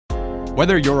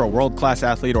Whether you're a world-class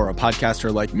athlete or a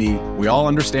podcaster like me, we all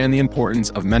understand the importance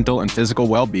of mental and physical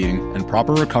well-being and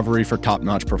proper recovery for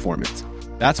top-notch performance.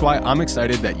 That's why I'm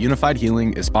excited that Unified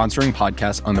Healing is sponsoring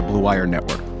podcasts on the Blue Wire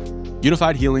Network.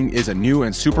 Unified Healing is a new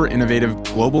and super innovative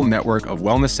global network of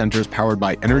wellness centers powered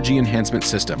by Energy Enhancement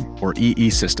System, or EE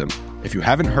System. If you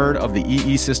haven't heard of the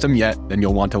EE System yet, then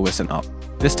you'll want to listen up.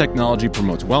 This technology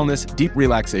promotes wellness, deep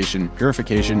relaxation,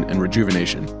 purification, and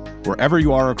rejuvenation. Wherever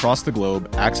you are across the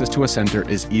globe, access to a center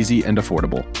is easy and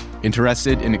affordable.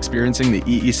 Interested in experiencing the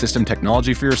EE System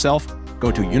technology for yourself?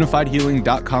 Go to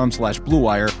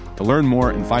unifiedhealing.com/bluewire to learn more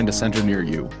and find a center near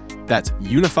you. That's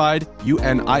unified,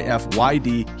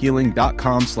 UNIFYD,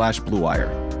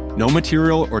 healing.com/bluewire. No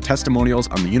material or testimonials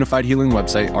on the Unified Healing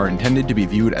website are intended to be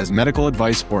viewed as medical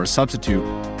advice or a substitute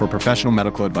for professional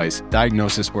medical advice,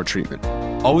 diagnosis, or treatment.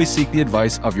 Always seek the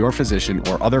advice of your physician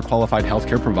or other qualified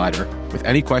healthcare provider with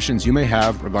any questions you may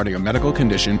have regarding a medical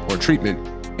condition or treatment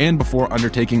and before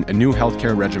undertaking a new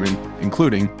healthcare regimen,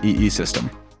 including EE System.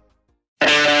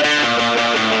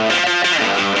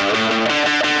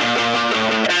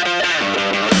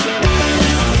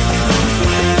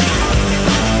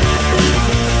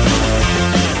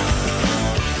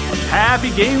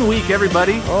 Happy game week,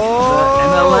 everybody.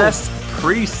 The MLS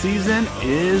preseason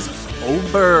is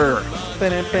over. We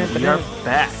are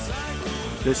back.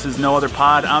 This is No Other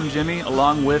Pod. I'm Jimmy,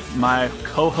 along with my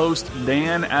co-host,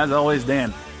 Dan. As always,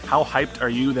 Dan, how hyped are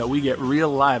you that we get real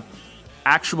live,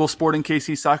 actual Sporting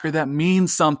KC soccer that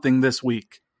means something this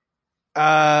week?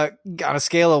 On a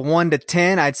scale of 1 to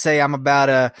 10, I'd say I'm about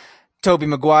a Tobey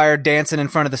Maguire dancing in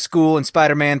front of the school in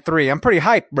Spider-Man 3. I'm pretty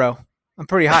hyped, bro. I'm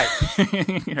pretty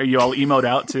hyped. Are you all emoed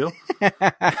out too?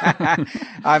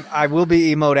 I will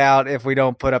be emoed out if we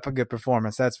don't put up a good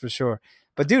performance. That's for sure.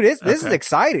 But dude, this is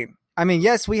exciting. I mean,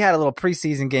 yes, we had a little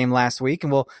preseason game last week,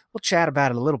 and we'll chat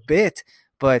about it a little bit.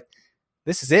 But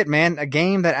this is it, man. A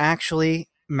game that actually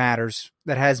matters,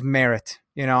 that has merit.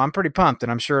 You know, I'm pretty pumped,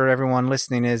 and I'm sure everyone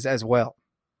listening is as well.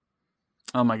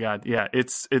 Oh my God, yeah.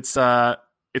 It's kind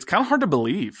of hard to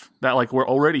believe that like we're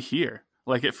already here.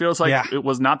 Like, it feels like it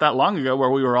was not that long ago where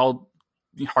we were all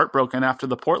heartbroken after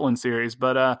the Portland series,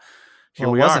 but here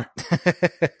we are.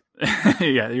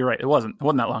 Yeah, you're right. It wasn't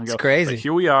that long ago. It's crazy. But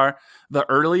here we are, the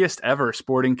earliest ever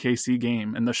Sporting KC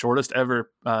game and the shortest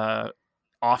ever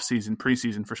off-season,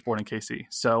 preseason for Sporting KC.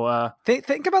 So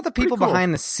think about the people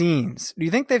behind the scenes. Do you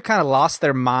think they've kind of lost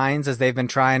their minds as they've been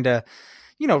trying to,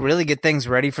 you know, really get things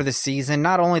ready for the season?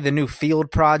 Not only the new field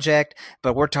project,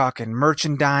 but we're talking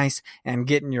merchandise and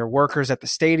getting your workers at the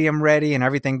stadium ready and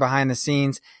everything behind the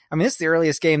scenes. I mean, this is the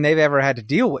earliest game they've ever had to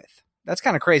deal with. That's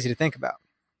kind of crazy to think about.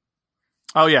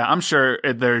 Oh yeah, I'm sure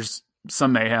there's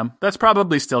some mayhem. That's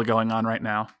probably still going on right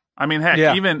now. I mean,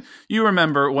 heck, even you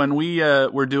remember when we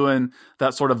were doing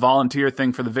that sort of volunteer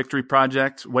thing for the Victory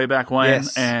Project way back when,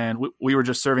 and we were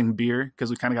just serving beer because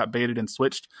we kind of got baited and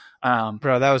switched. Bro,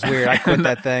 that was weird. I quit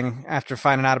that thing after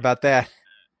finding out about that.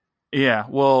 Yeah,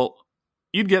 well,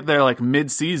 you'd get there like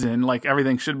mid-season, like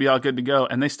everything should be all good to go,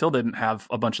 and they still didn't have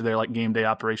a bunch of their like game day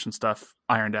operation stuff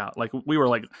ironed out. Like we were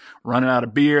like running out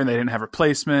of beer, and they didn't have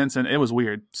replacements, and it was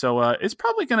weird. So it's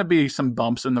probably going to be some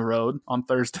bumps in the road on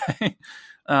Thursday.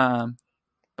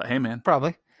 But hey, man,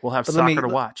 probably we'll have soccer to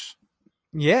watch.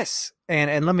 Yes,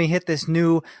 and let me hit this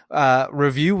new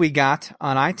review we got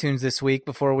on iTunes this week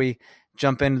before we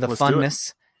jump into the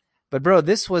funness. But bro,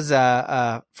 this was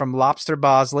from Lobster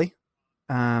Bosley.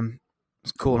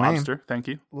 It's a cool Lobster, name. Thank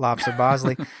you, Lobster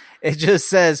Bosley. It just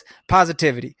says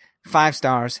positivity, 5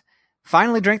 stars.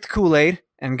 Finally drank the Kool-Aid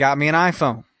and got me an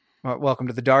iPhone. Well, welcome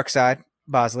to the dark side,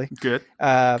 Bosley. Good.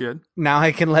 Good. Now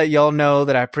I can let y'all know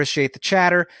that I appreciate the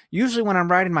chatter. Usually when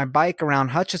I'm riding my bike around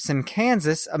Hutchinson,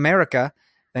 Kansas, America.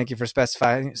 Thank you for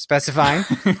specifying.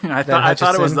 I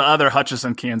thought it was the other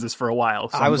Hutchinson, Kansas for a while.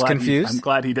 So I was confused. I'm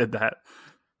glad he did that.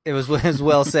 It was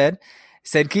well said.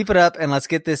 Said, keep it up and let's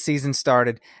get this season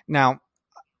started. Now,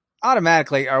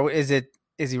 automatically,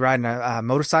 is he riding a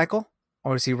motorcycle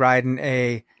or is he riding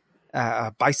a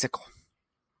bicycle?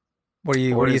 What do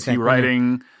you think? Is he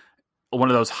riding one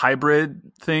of those hybrid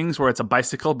things where it's a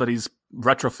bicycle, but he's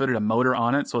retrofitted a motor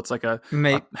on it, so it's like a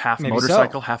half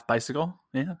motorcycle, half bicycle?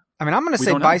 Yeah. I mean, I'm going to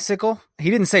say bicycle. He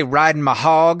didn't say riding my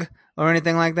hog or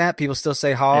anything like that. People still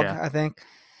say hog, I think.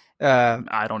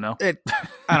 I don't know.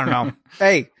 I don't know.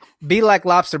 Hey, be like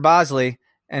Lobster Bosley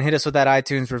and hit us with that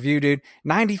iTunes review, dude.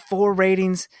 94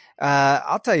 ratings.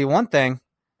 I'll tell you one thing.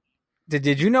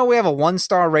 Did you know we have a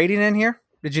 1-star rating in here?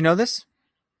 Did you know this?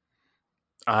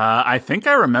 I think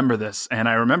I remember this, and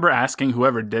I remember asking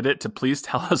whoever did it to please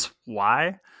tell us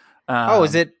why.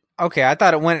 Is it? Okay, I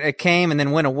thought it came and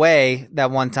then went away that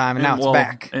one time, and now it's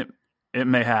back. It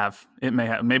may have.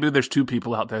 Maybe there's two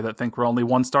people out there that think we're only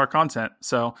 1-star content.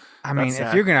 So I mean,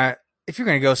 if you're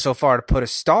gonna go so far to put a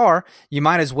star, you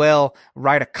might as well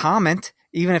write a comment,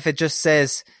 even if it just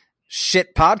says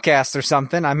 "shit podcast" or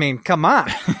something. I mean, come on,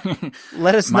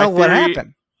 let us know what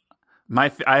happened.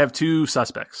 I have two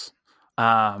suspects.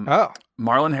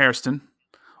 Marlon Hairston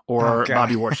or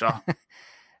Bobby Warshaw.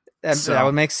 That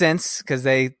would make sense because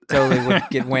they totally would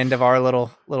get wind of our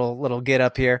little get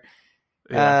up here.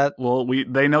 Yeah.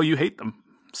 They know you hate them.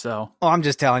 So I'm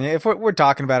just telling you, if we're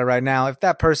talking about it right now, if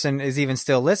that person is even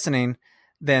still listening,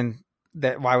 then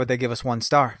why would they give us 1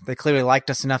 star? They clearly liked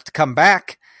us enough to come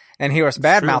back and hear us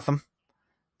badmouth them.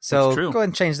 So go ahead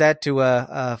and change that to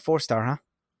a 4-star, huh?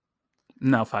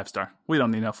 No, 5-star. We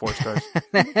don't need no 4 stars.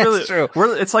 That's really, true.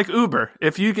 It's like Uber.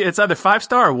 It's either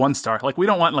 5-star or 1-star. Like we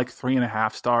don't want like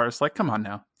 3.5 stars. Like, come on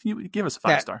now, you give us a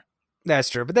 5-star. That's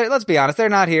true. But let's be honest, they're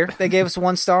not here. They gave us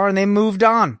 1 star and they moved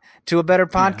on to a better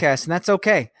podcast, and that's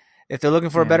okay. If they're looking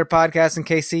for a better podcast in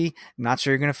KC, not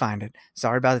sure you're going to find it.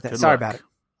 Sorry about that. Sorry about it.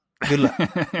 Good luck.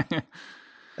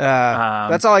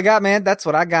 That's all I got, man. That's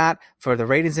what I got for the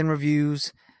ratings and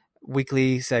reviews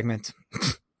weekly segment.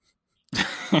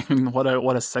 What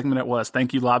a segment it was.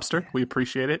 Thank you, Lobster. We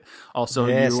appreciate it. Also,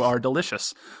 you are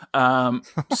delicious.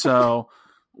 So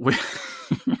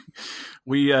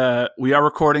we are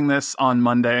recording this on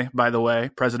Monday, by the way,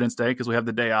 President's Day, because we have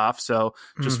the day off. So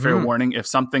just fair warning, if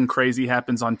something crazy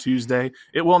happens on Tuesday,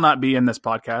 it will not be in this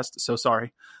podcast. So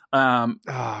sorry.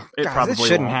 It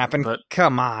shouldn't happen. But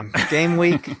come on, game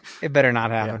week, it better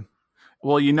not happen. Yeah.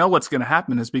 Well, you know what's going to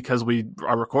happen is because we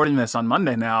are recording this on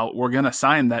Monday now, we're going to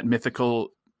sign that mythical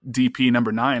DP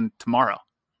number 9 tomorrow.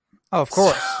 Oh, of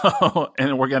course.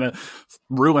 And we're going to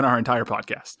ruin our entire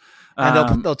podcast.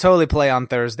 And they'll totally play on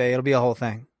Thursday. It'll be a whole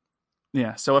thing.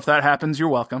 Yeah. So if that happens, you're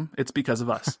welcome. It's because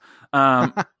of us.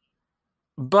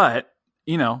 But,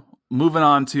 moving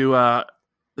on to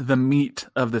the meat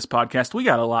of this podcast, we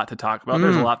got a lot to talk about.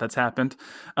 There's a lot that's happened.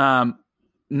 Not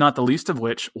the least of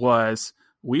which was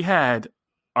we had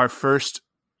our first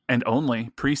and only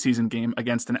preseason game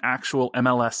against an actual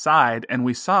MLS side, and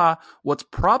we saw what's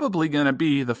probably going to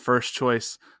be the first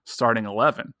choice starting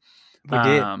 11. We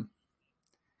did.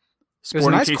 It was a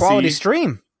nice KC, quality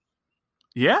stream.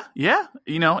 Yeah.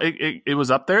 It was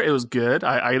up there. It was good.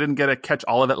 I didn't get to catch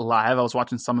all of it live. I was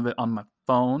watching some of it on my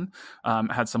phone. I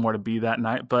had somewhere to be that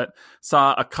night, but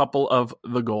saw a couple of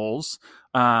the goals.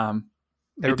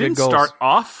 It didn't start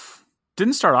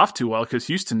off too well because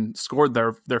Houston scored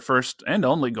their first and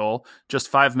only goal just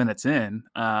 5 minutes in.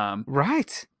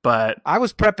 Right. But I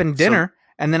was prepping dinner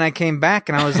and then I came back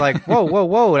and I was like,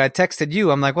 whoa. And I texted you.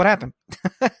 I'm like, what happened?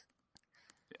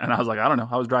 And I was like, I don't know.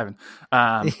 I was driving.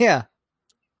 Yeah.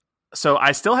 So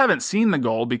I still haven't seen the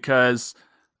goal because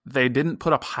they didn't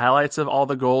put up highlights of all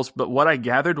the goals. But what I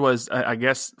gathered was, I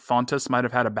guess Fontes might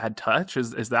have had a bad touch.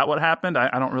 Is that what happened?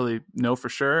 I don't really know for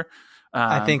sure.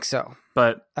 I think so.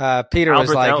 But Peter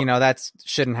was like, that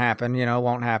shouldn't happen.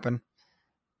 Won't happen.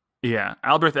 Yeah,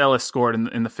 Albert Ellis scored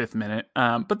in the 5th minute.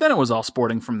 But then it was all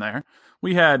sporting from there.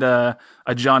 We had a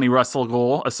Johnny Russell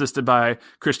goal assisted by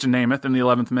Christian Nemeth in the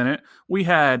 11th minute. We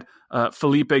had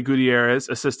Felipe Gutierrez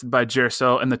assisted by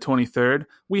Gerso in the 23rd.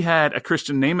 We had a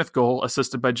Christian Nemeth goal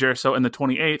assisted by Gerso in the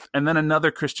 28th. And then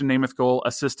another Christian Nemeth goal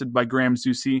assisted by Graham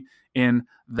Zusi in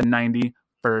the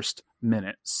 91st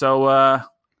minute. So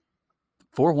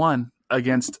 4-1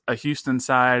 against a Houston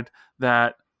side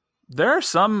that there are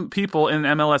some people in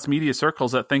MLS media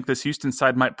circles that think this Houston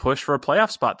side might push for a playoff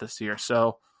spot this year.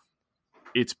 So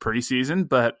it's preseason,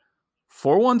 but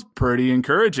 4-1's pretty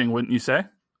encouraging, wouldn't you say?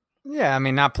 Yeah, I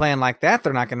mean, not playing like that,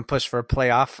 they're not going to push for a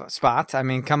playoff spot. I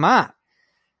mean, come on.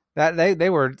 They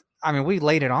were. I mean, we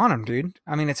laid it on them, dude.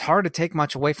 I mean, it's hard to take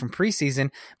much away from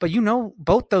preseason, but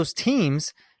both those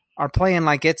teams are playing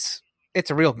like it's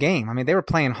a real game. I mean, they were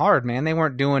playing hard, man. They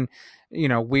weren't doing,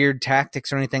 weird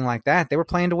tactics or anything like that. They were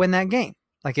playing to win that game.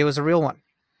 Like it was a real one.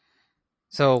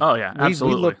 So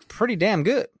absolutely. We looked pretty damn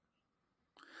good.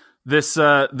 This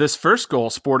first goal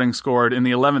Sporting scored in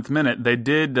the 11th minute, they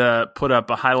did put up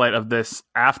a highlight of this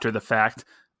after the fact.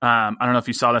 I don't know if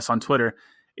you saw this on Twitter.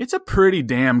 It's a pretty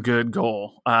damn good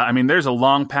goal. I mean, there's a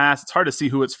long pass. It's hard to see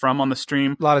who it's from on the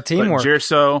stream. A lot of teamwork.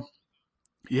 Gerso,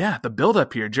 the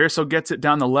build-up here. Gerso gets it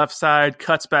down the left side,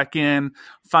 cuts back in,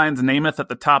 finds Nemeth at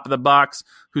the top of the box,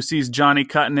 who sees Johnny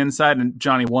cutting inside, and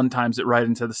Johnny one-times it right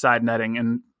into the side netting.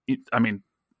 And,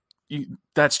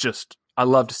 that's just – I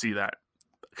love to see that.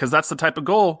 Because that's the type of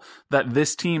goal that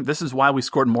this team, this is why we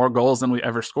scored more goals than we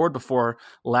ever scored before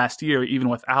last year, even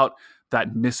without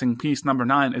that missing piece, number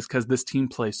 9, is because this team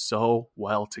plays so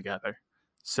well together.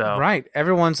 So right,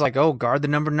 everyone's like, "Oh, guard the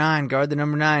number 9, guard the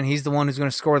number 9. He's the one who's going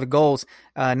to score the goals."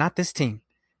 Not this team.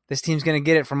 This team's going to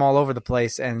get it from all over the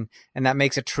place, and that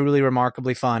makes it truly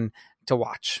remarkably fun to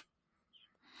watch.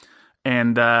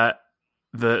 And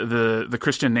the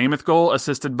Christian Nemeth goal,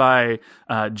 assisted by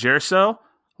Gerso.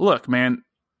 Look, man,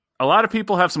 a lot of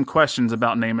people have some questions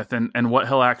about Nemeth and what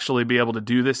he'll actually be able to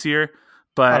do this year.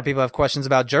 But a lot of people have questions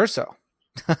about Gerso.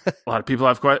 A lot of people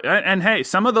have questions. And hey,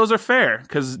 some of those are fair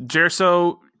because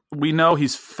Gerso, we know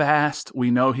he's fast.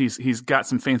 We know he's got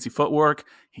some fancy footwork.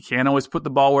 He can't always put the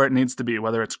ball where it needs to be,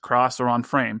 whether it's cross or on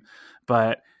frame.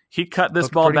 But he cut this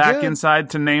ball back inside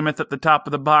to Nemeth at the top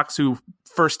of the box, who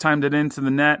first timed it into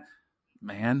the net.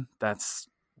 Man, that's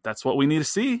what we need to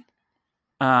see.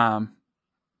 Daniel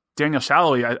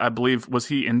Salloi, I believe, was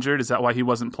he injured? Is that why he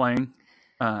wasn't playing?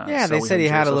 Yeah, they said he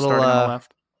had a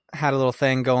little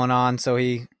thing going on, so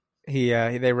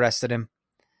they rested him.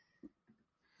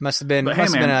 Must have been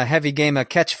a heavy game of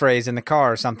catchphrase in the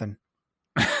car or something.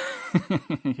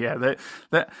 Yeah,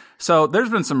 so there's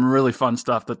been some really fun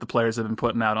stuff that the players have been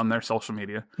putting out on their social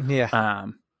media. Yeah.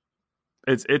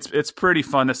 It's pretty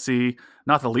fun to see,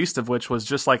 not the least of which was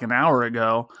just like an hour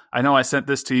ago. I know I sent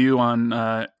this to you on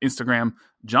Instagram.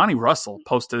 Johnny Russell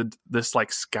posted this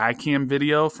like sky cam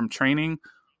video from training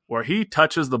where he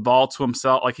touches the ball to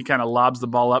himself, like he kind of lobs the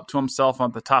ball up to himself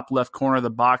on the top left corner of the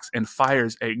box and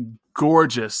fires a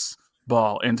gorgeous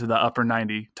ball into the upper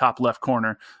 90, top left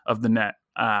corner of the net.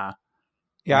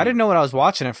 Yeah, I didn't know what I was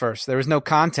watching at first. There was no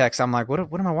context. I'm like, what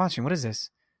am I watching? What is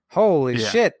this? Holy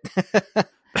shit.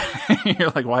 You're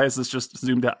like, why is this just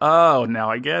zoomed out? Oh, now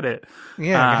I get it.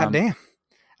 Yeah, goddamn.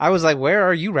 I was like, where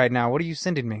are you right now? What are you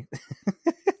sending me?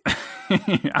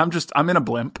 I'm in a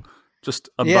blimp just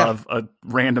above a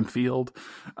random field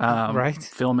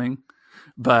filming.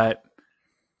 But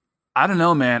I don't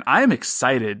know, man. I am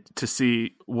excited to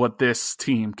see what this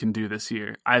team can do this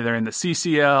year, either in the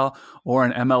CCL or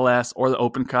in MLS or the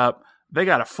Open Cup. They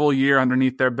got a full year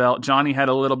underneath their belt. Johnny had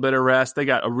a little bit of rest. They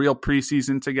got a real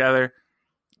preseason together.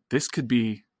 This could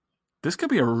be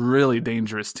a really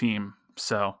dangerous team.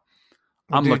 So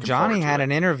I'm looking Johnny forward to had it.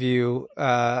 an interview.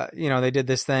 They did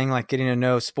this thing like getting to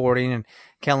know Sporting, and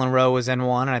Kellen Rowe was in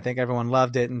one, and I think everyone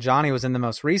loved it. And Johnny was in the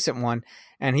most recent one,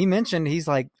 and he mentioned he's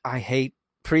like, I hate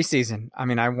preseason. I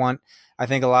mean, I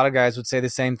think a lot of guys would say the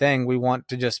same thing. We want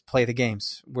to just play the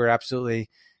games. We're absolutely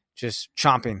just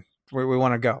chomping. We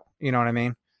want to go. You know what I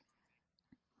mean?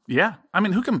 Yeah. I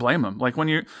mean, who can blame them? Like when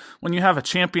you have a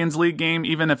Champions League game,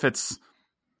 even if it's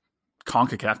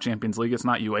CONCACAF Champions League, it's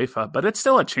not UEFA, but it's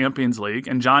still a Champions League.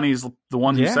 And Johnny's the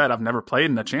one who said, I've never played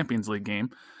in a Champions League game.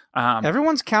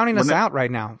 Everyone's counting us out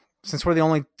right now, since we're the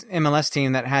only MLS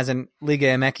team that has a Liga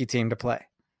MX team to play.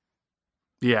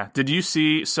 Yeah. Did you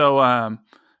see? So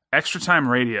Extra Time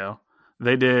Radio,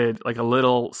 they did like a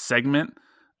little segment.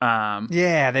 They've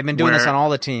been doing this on all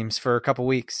the teams for a couple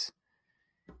weeks.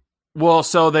 Well,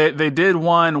 so they did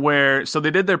one where, so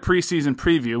they did their preseason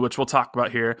preview, which we'll talk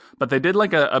about here, but they did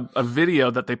like a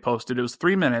video that they posted. It was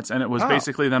 3 minutes, and it was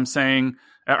basically them saying,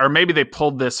 or maybe they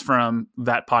pulled this from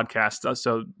that podcast,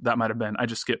 so that might have been, I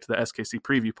just skipped the SKC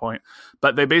preview point,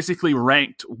 but they basically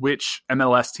ranked which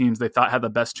MLS teams they thought had the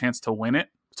best chance to win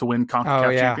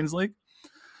CONCACAF Champions League.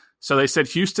 So they said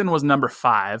Houston was number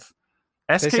 5.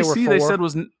 SKC, they said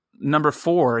was number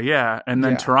 4, and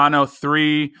then Toronto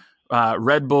 3,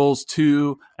 Red Bulls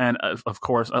 2, and of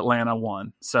course Atlanta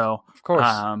 1. So of course,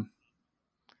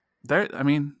 there. I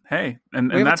mean, hey,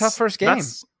 and we have that's a tough first game.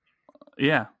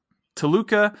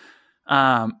 Toluca.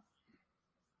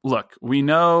 Look, we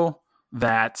know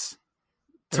that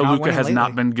Toluca has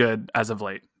not been good as of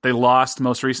late. They lost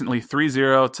most recently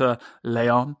 3-0 to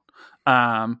Leon.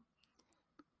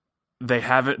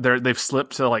 They've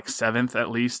slipped to like 7th at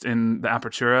least in the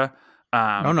Apertura.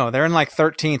 No, they're in like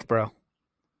 13th, bro.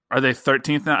 Are they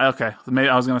 13th now? Okay, maybe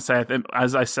I was going to say,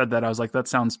 as I said that, I was like, that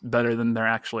sounds better than they're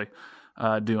actually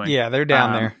doing. Yeah, they're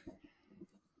down there.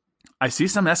 I see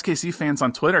some SKC fans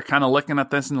on Twitter kind of looking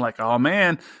at this and like, oh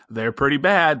man, they're pretty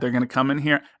bad. They're going to come in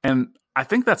here, and I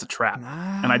think that's a trap.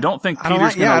 And I don't think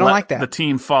Peter's going to let the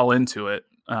team fall into it.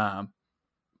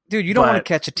 Dude, you don't want to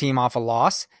catch a team off a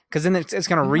loss, because then it's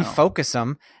going to refocus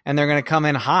them, and they're going to come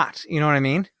in hot. You know what I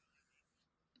mean?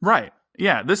 Right.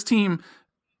 Yeah, this team,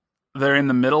 they're in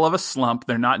the middle of a slump.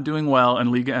 They're not doing well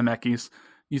in Liga MX.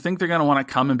 You think they're going to want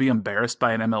to come and be embarrassed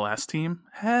by an MLS team?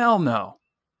 Hell no.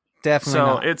 Definitely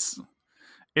not. So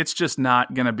it's just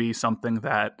not going to be something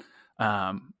that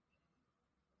that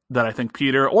I think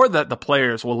Peter or that the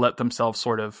players will let themselves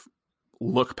sort of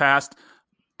look past.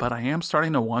 But I am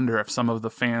starting to wonder if some of the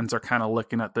fans are kind of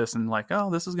looking at this and like, oh,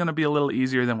 this is going to be a little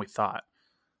easier than we thought.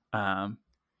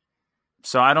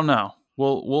 So I don't know.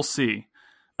 We'll see.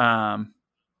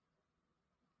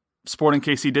 Sporting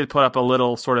KC did put up a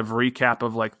little sort of recap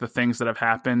of like the things that have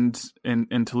happened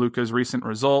in Toluca's recent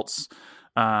results.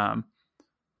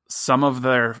 Some of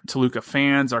their Toluca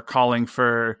fans are calling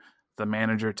for the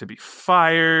manager to be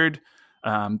fired.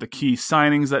 The key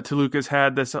signings that Toluca's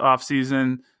had this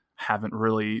offseason haven't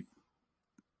really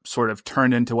sort of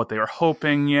turned into what they were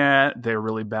hoping yet. They're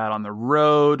really bad on the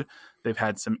road. They've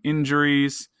had some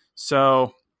injuries.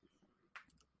 So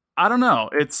I don't know.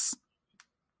 It's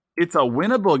a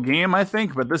winnable game, I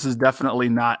think, but this is definitely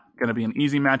not going to be an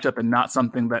easy matchup and not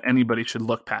something that anybody should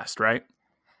look past, right?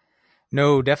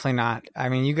 No, definitely not. I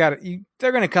mean,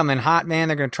 they're going to come in hot, man.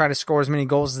 They're going to try to score as many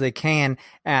goals as they can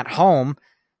at home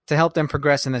to help them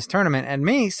progress in this tournament. And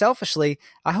me, selfishly,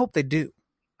 I hope they do.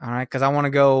 All right, because I want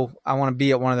to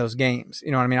be at one of those games.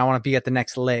 You know what I mean? I want to be at the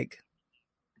next leg.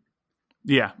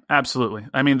 Yeah, absolutely.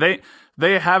 I mean,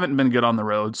 they haven't been good on the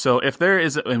road. So if there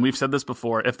is, and we've said this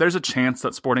before, if there's a chance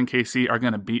that Sporting KC are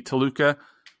going to beat Toluca,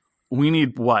 we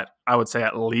need what? I would say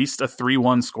at least a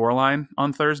 3-1 scoreline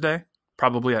on Thursday,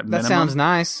 probably at minimum. That sounds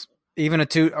nice. Even a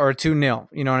 2-0,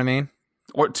 you know what I mean?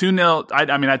 Or 2-0.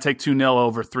 I mean, I'd take 2-0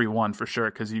 over 3-1 for sure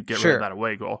because you get rid of that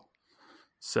away goal.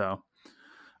 So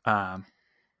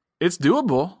it's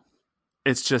doable.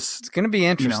 It's going to be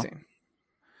interesting.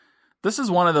 This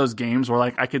is one of those games where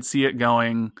like I could see it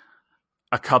going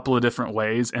a couple of different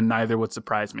ways and neither would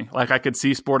surprise me. Like I could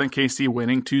see Sporting KC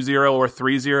winning 2-0 or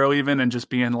 3-0 even and just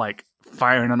being like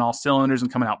firing on all cylinders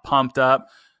and coming out pumped up.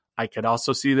 I could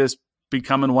also see this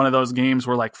becoming one of those games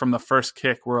where like from the first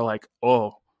kick we're like,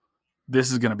 oh,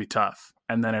 this is going to be tough.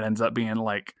 And then it ends up being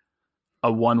like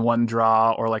a 1-1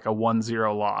 draw or like a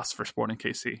 1-0 loss for Sporting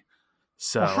KC.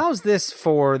 So how's this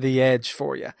for the edge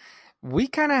for you? We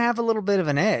kind of have a little bit of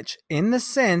an edge in the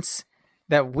sense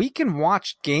that we can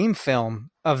watch game film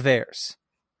of theirs.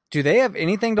 Do they have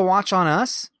anything to watch on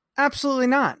us? Absolutely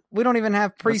not. We don't even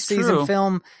have preseason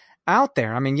film out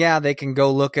there. I mean, yeah, they can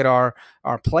go look at our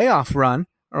playoff run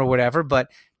or whatever,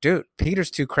 but dude, Peter's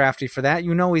too crafty for that.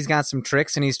 You know he's got some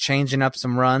tricks and he's changing up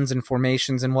some runs and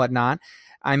formations and whatnot.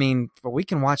 I mean, but we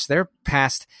can watch their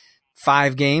past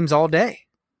 5 games all day.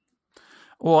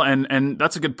 Well, and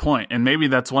that's a good point. And maybe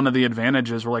that's one of the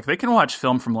advantages where like they can watch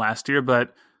film from last year,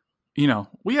 but you know,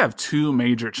 we have 2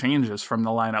 major changes from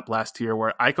the lineup last year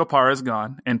where Ike Opara is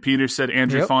gone and Peter said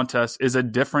Andrew Fontes is a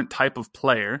different type of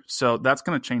player. So that's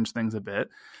going to change things a bit.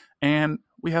 And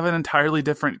we have an entirely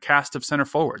different cast of center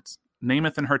forwards.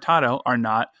 Namath and Hurtado are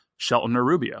not Shelton or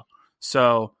Rubio.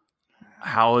 So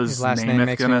how is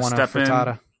Namath going to step in?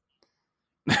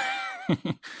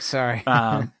 Sorry.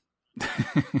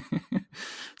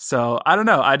 So I don't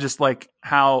know. I just like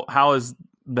how is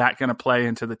that going to play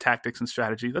into the tactics and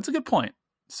strategy? That's a good point.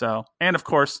 So, and of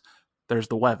course, there's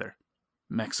the weather.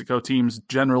 Mexico teams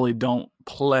generally don't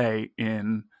play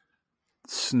in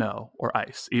snow or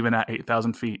ice, even at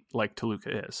 8,000 feet like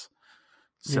Toluca is.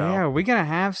 So, yeah, are we going to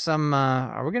have some,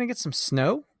 are we going to get some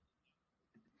snow?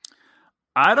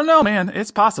 I don't know, man.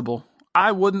 It's possible.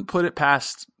 I wouldn't put it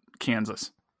past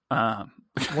Kansas.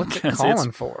 What's it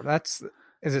calling for?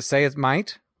 Does it say it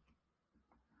might?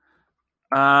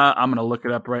 I'm going to look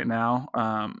it up right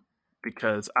now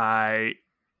because I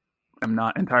am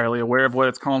not entirely aware of what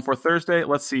it's calling for Thursday.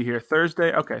 Let's see here.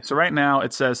 Thursday. Okay, so right now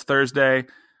it says Thursday.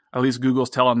 At least Google's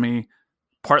telling me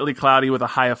partly cloudy with a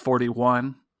high of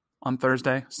 41 on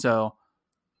Thursday. So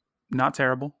not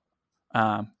terrible.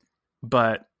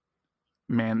 But,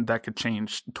 man, that could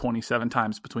change 27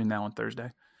 times between now and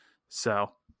Thursday.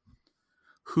 So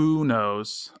who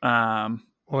knows? Well,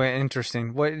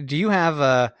 interesting. What do you have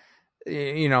a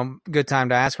good time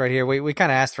to ask right here? We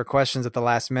kind of asked for questions at the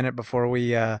last minute before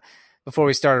we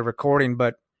started recording,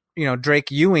 but Drake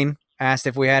Ewing asked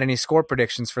if we had any score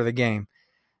predictions for the game.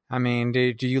 I mean,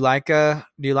 do you like a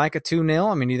 2-0?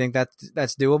 I mean, do you think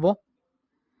that's doable?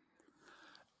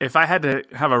 If I had to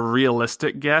have a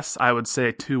realistic guess, I would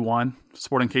say 2-1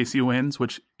 Sporting KC wins,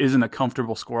 which isn't a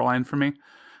comfortable scoreline for me.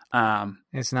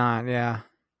 It's not, yeah.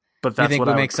 But that's you think what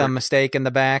we I make some mistake in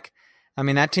the back? I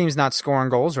mean, that team's not scoring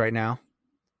goals right now.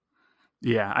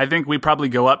 Yeah, I think we probably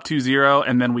go up 2-0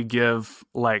 and then we give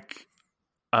like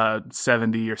a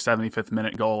 70 or 75th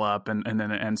minute goal up and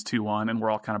then it ends 2-1 and we're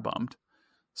all kind of bummed.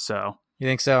 So you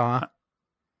think so, huh?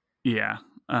 Yeah.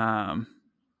 I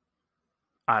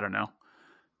don't know.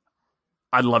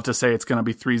 I'd love to say it's going to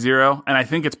be 3-0 and I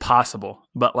think it's possible,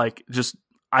 but like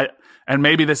and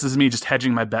maybe this is me just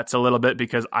hedging my bets a little bit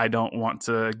because I don't want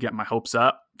to get my hopes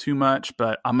up too much,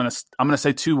 but I'm going to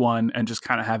say 2-1 and just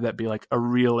kind of have that be like a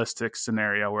realistic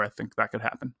scenario where I think that could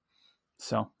happen.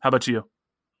 So how about you?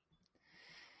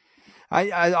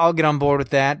 I'll get on board with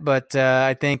that, but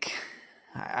I think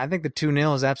the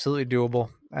 2-0 is absolutely doable.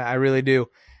 I really do.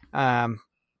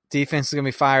 Defense is going to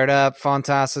be fired up.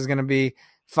 Fontas is going to be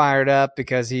fired up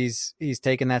because he's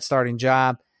taken that starting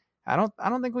job. I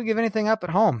don't think we give anything up at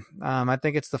home. I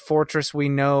think it's the fortress we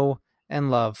know and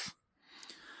love.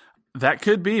 That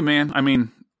could be, man. I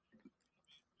mean,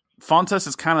 Fontes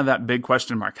is kind of that big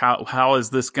question mark. How is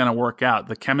this going to work out?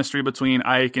 The chemistry between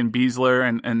Ike and Beasler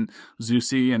and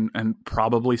Zusi and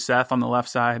probably Seth on the left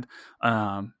side,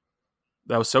 that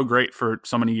was so great for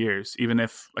so many years, even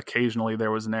if occasionally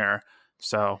there was an error.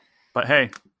 So, but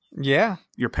hey, yeah,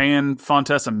 you're paying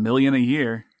Fontes $1 million a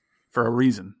year for a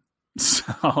reason.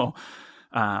 So,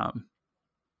 I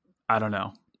don't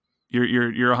know.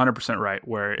 You're 100% right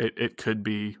where it could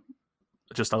be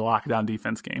just a lockdown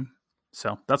defense game.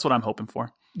 So that's what I'm hoping for.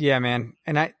 Yeah, man.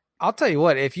 And I'll tell you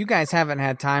what, if you guys haven't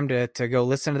had time to go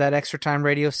listen to that Extra Time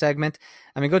Radio segment,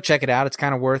 I mean, go check it out. It's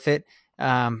kind of worth it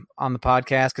on the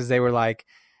podcast because they were like,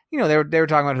 they were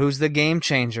talking about who's the game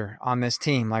changer on this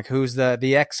team, like who's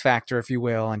the X factor, if you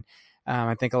will. And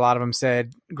I think a lot of them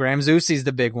said Graham Zusi's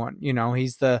the big one.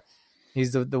 He's the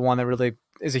one that really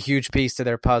is a huge piece to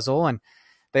their puzzle. And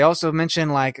they also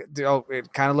mentioned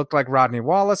it kind of looked like Rodney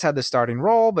Wallace had the starting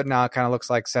role, but now it kind of looks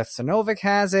like Seth Sinovic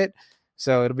has it.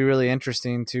 So it'll be really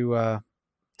interesting to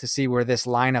see where this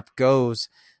lineup goes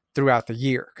throughout the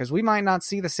year, because we might not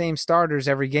see the same starters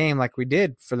every game like we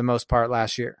did for the most part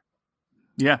last year.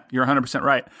 Yeah, you're 100%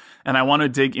 right. And I want to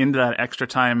dig into that Extra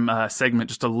Time segment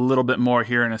just a little bit more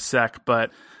here in a sec,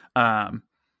 but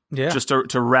just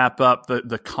to wrap up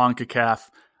the CONCACAF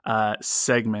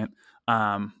segment,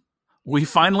 we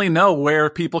finally know where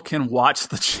people can watch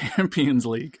the Champions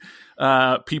League.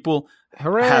 People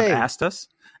Hooray. have asked us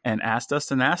and asked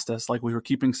us and asked us like we were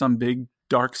keeping some big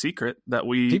dark secret that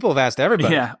people have asked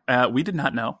everybody. Yeah, we did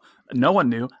not know. No one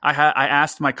knew. I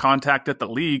asked my contact at the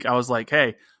league. I was like,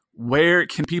 hey, where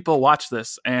can people watch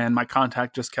this? And my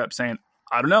contact just kept saying,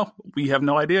 I don't know. We have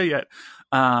no idea yet.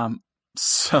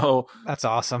 So that's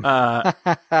awesome.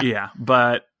 Yeah,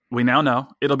 but we now know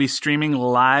it'll be streaming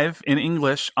live in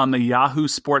English on the Yahoo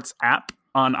Sports app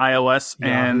on iOS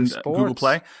and Google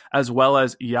Play, as well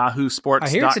as yahoosports.com. I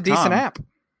hear it's a decent app.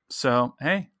 So,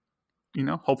 hey,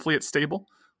 hopefully it's stable.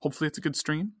 Hopefully it's a good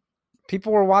stream.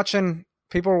 People were watching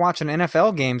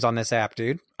NFL games on this app,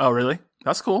 dude. Oh, really?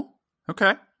 That's cool.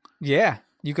 Okay. Yeah.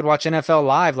 You could watch NFL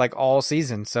live like all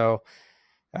season. So,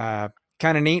 kind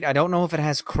of neat. I don't know if it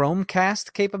has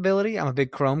Chromecast capability. I'm a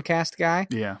big Chromecast guy.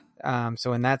 Yeah.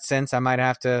 So in that sense, I might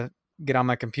have to get on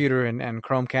my computer and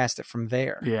Chromecast it from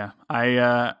there. Yeah.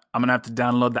 I'm going to have to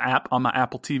download the app on my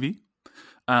Apple TV.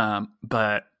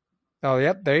 But oh,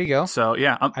 yep. There you go. So,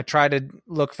 yeah. I tried to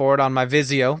look for it on my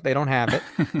Vizio. They don't have it.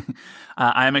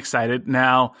 I am excited.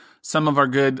 Now, some of our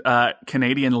good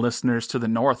Canadian listeners to the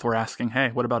north were asking, hey,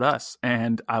 what about us?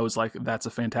 And I was like, that's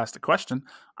a fantastic question.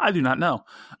 I do not know.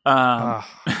 I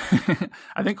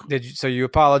think. So you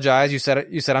apologize. You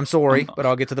said I'm sorry, but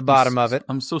I'll get to the bottom of it.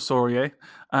 I'm so sorry, eh?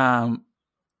 I'm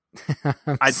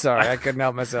sorry. I couldn't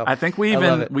help myself. I think we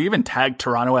even tagged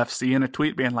Toronto FC in a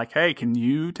tweet being like, hey, can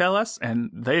you tell us? And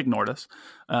they ignored us.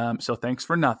 So thanks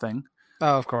for nothing.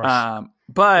 Oh, of course.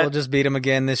 But we'll just beat them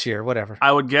again this year. Whatever.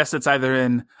 I would guess it's either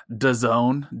in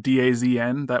DAZN,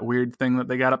 DAZN, that weird thing that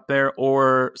they got up there,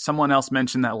 or someone else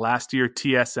mentioned that last year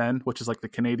TSN, which is like the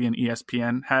Canadian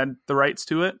ESPN, had the rights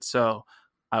to it. So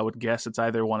I would guess it's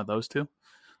either one of those two.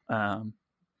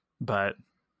 But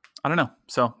I don't know.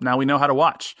 So now we know how to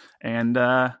watch. And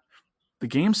the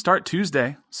games start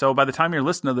Tuesday. So by the time you're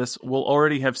listening to this, we'll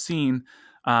already have seen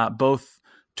both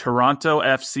Toronto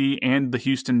FC and the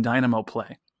Houston Dynamo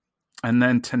play. And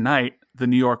then tonight, the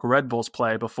New York Red Bulls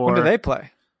play before. When do they play?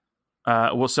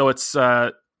 So it's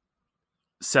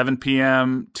 7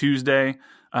 p.m. Tuesday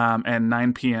and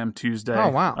 9 p.m. Tuesday. Oh,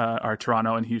 wow. Are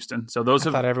Toronto and Houston. So I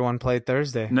thought everyone played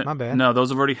Thursday. My bad. No, those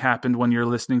have already happened when you're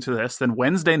listening to this. Then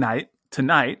Wednesday night,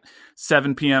 tonight,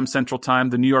 7 p.m. Central Time,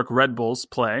 the New York Red Bulls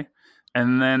play.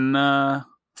 And then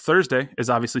Thursday is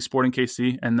obviously Sporting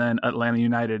KC, and then Atlanta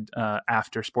United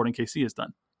after Sporting KC is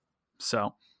done.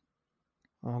 So.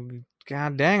 Oh,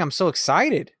 God dang, I'm so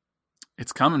excited.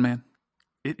 It's coming, man.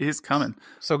 It is coming.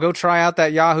 So go try out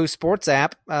that Yahoo Sports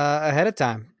app ahead of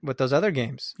time with those other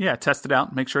games. Yeah, test it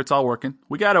out. Make sure it's all working.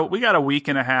 We got a week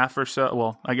and a half or so.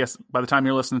 Well, I guess by the time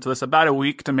you're listening to this, about a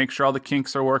week to make sure all the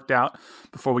kinks are worked out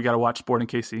before we got to watch Sporting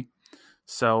KC.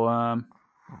 So, oh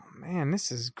man,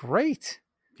 this is great.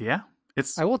 Yeah,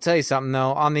 I will tell you something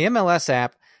though. On the MLS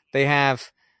app, they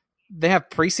have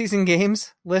preseason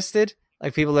games listed,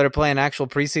 like people that are playing actual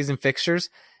preseason fixtures.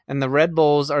 And the Red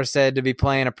Bulls are said to be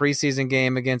playing a preseason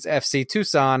game against FC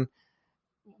Tucson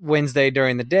Wednesday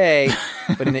during the day,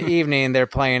 but in the evening they're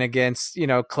playing against,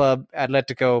 Club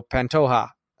Atletico Pantoja.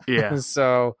 Yeah.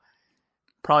 So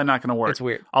probably not going to work. It's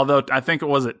weird. Although I think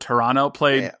Toronto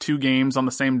played 2 games on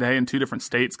the same day in 2 different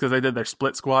states because they did their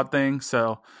split squad thing.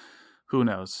 So who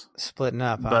knows? Splitting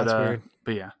up. But, that's weird.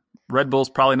 But yeah, Red Bull's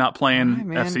probably not playing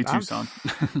FC Tucson.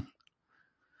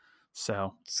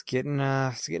 So it's getting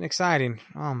exciting.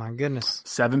 Oh my goodness.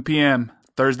 7 p.m.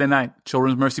 Thursday night,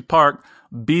 Children's Mercy Park.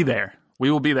 Be there. We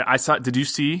will be there. Did you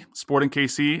see Sporting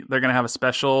KC? They're going to have a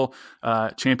special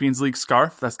Champions League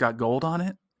scarf that's got gold on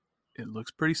it. It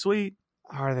looks pretty sweet.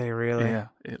 Are they really? Yeah,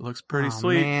 it looks pretty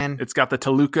sweet. Man. It's got the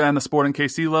Toluca and the Sporting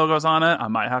KC logos on it. I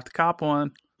might have to cop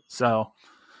one. So.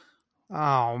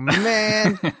 Oh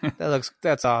man,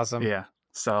 that's awesome. Yeah.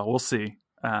 So we'll see.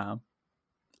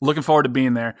 Looking forward to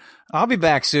being there. I'll be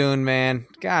back soon, man.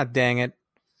 God dang it.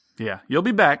 Yeah, you'll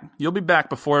be back. You'll be back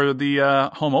before the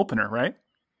home opener, right?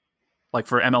 Like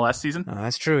for MLS season? Oh,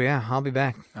 that's true, yeah. I'll be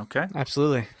back. Okay.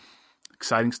 Absolutely.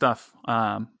 Exciting stuff.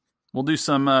 We'll do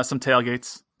some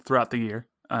tailgates throughout the year.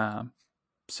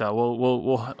 So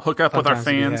we'll hook up with our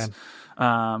fans,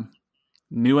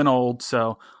 new and old.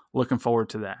 So looking forward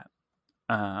to that.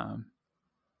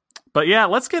 But yeah,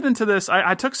 let's get into this.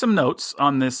 I took some notes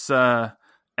on this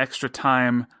extra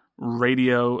time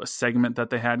radio segment that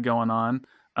they had going on.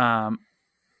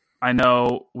 I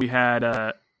know we had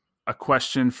a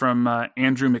question from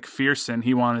Andrew McPherson.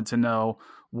 He wanted to know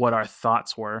what our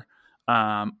thoughts were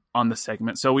on the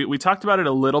segment. So we talked about it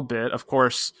a little bit. Of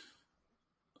course,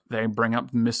 they bring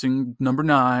up missing number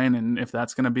 9 and if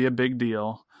that's going to be a big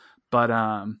deal. But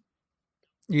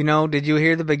did you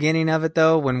hear the beginning of it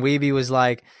though when Weeby was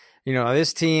like,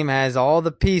 this team has all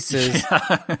the pieces,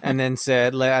 and then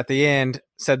said at the end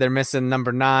they're missing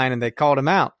number 9, and they called him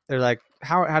out. They're like,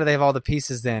 how do they have all the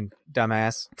pieces then,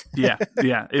 dumbass? yeah,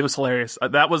 it was hilarious.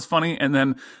 That was funny. And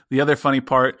then the other funny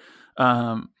part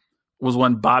was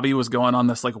when Bobby was going on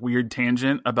this like weird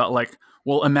tangent about like,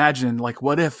 well, imagine like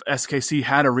what if SKC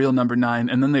had a real number 9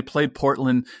 and then they played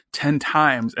Portland 10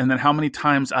 times, and then how many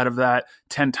times out of that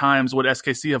 10 times would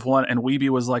SKC have won? And Weeby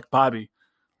was like, Bobby,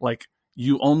 like,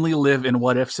 you only live in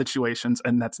what if situations,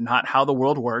 and that's not how the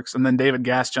world works. And then David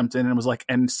Gass jumped in and was like,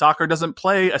 and soccer doesn't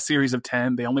play a series of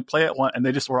 10. They only play it one. And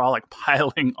they just were all like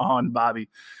piling on Bobby.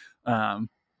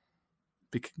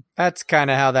 That's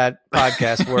kind of how that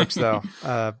podcast works, though.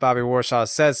 Bobby Warshaw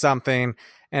says something,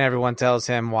 and everyone tells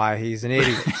him why he's an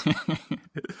idiot.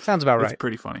 Sounds about right. It's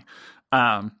pretty funny.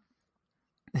 But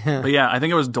yeah, I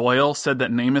think it was Doyle said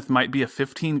that Namath might be a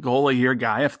 15-goal-a-year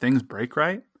guy if things break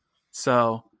right.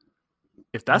 So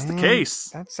if that's the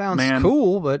case, that sounds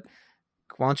cool, but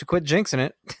why don't you quit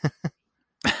jinxing it?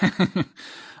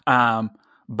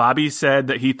 Bobby said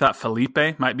that he thought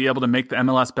Felipe might be able to make the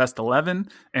MLS Best 11,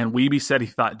 and Weeby said he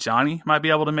thought Johnny might be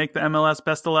able to make the MLS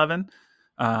Best 11,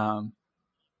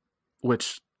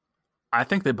 which I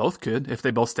think they both could if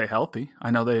they both stay healthy.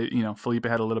 I know Felipe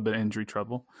had a little bit of injury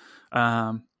trouble.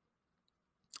 I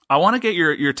want to get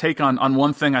your take on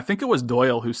one thing. I think it was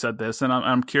Doyle who said this, and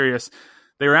I'm curious.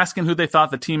 They were asking who they thought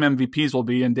the team MVPs will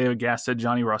be, and David Gass said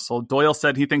Johnny Russell. Doyle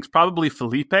said he thinks probably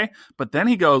Felipe, but then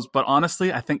he goes, but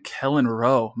honestly, I think Kellen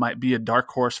Rowe might be a dark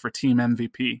horse for team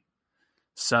MVP.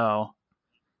 So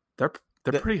they're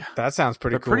pretty. That sounds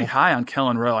pretty cool. They're pretty high on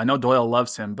Kellen Rowe. I know Doyle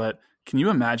loves him, but can you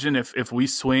imagine if we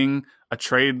swing a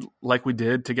trade like we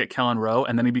did to get Kellen Rowe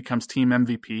and then he becomes team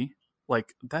MVP?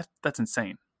 Like that's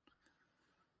insane.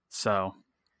 So,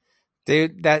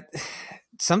 dude,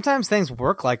 sometimes things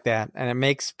work like that, and it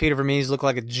makes Peter Vermees look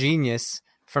like a genius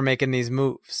for making these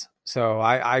moves. So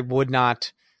I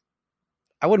wouldn't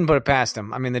put it past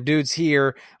him. I mean, the dude's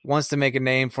here, wants to make a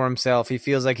name for himself. He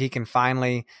feels like he can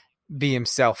finally be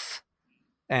himself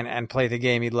and play the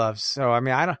game he loves. So I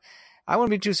mean, I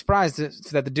wouldn't be too surprised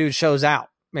that the dude shows out,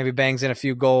 maybe bangs in a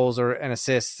few goals or an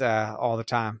assist all the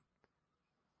time.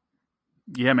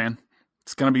 Yeah, man,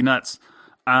 it's gonna be nuts.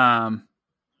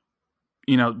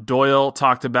 Doyle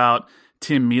talked about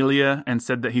Tim Melia and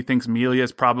said that he thinks Melia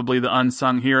is probably the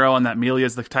unsung hero and that Melia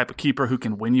is the type of keeper who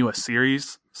can win you a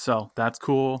series. So that's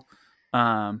cool.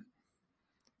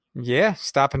 Yeah,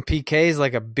 stopping PKs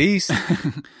like a beast.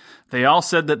 They all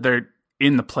said that they're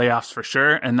in the playoffs for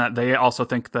sure, and that they also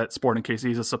think that Sporting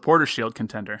KC is a Supporters Shield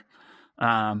contender.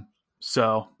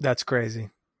 So that's crazy.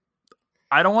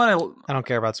 I don't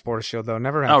care about Supporters Shield though.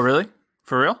 Never have. Oh, really?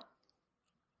 For real?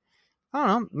 I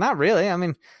don't know. Not really. I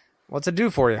mean, what's it do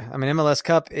for you? I mean, MLS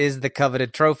Cup is the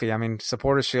coveted trophy. I mean,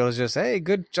 Supporters Shield is just, hey,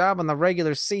 good job on the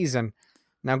regular season.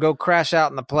 Now go crash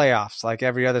out in the playoffs like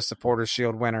every other Supporters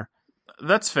Shield winner.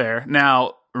 That's fair.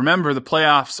 Now, remember, the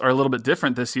playoffs are a little bit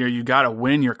different this year. You got to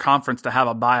win your conference to have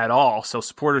a bye at all. So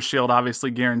Supporters Shield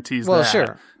obviously guarantees that. Well,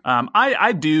 sure.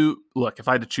 I do look, if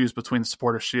I had to choose between the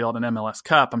Supporters Shield and MLS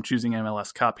Cup, I'm choosing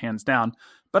MLS Cup hands down.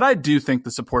 But I do think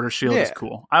the Supporters Shield is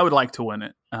cool. I would like to win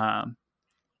it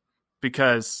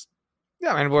because.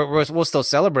 Yeah, I mean, we'll still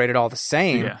celebrate it all the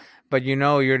same. Yeah. But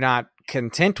you're not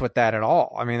content with that at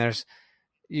all. I mean,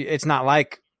 it's not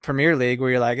like Premier League where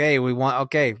you're like, hey,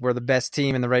 we're the best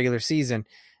team in the regular season.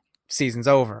 Season's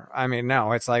over. I mean,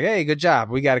 no, it's like, hey, good job.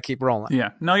 We got to keep rolling. Yeah,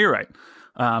 no, you're right.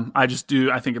 I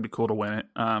think it'd be cool to win it,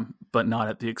 but not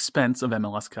at the expense of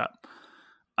MLS Cup.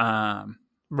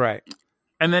 Right.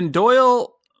 And then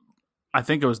Doyle, I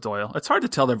think it was Doyle. It's hard to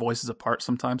tell their voices apart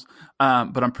sometimes,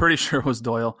 but I'm pretty sure it was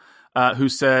Doyle who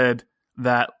said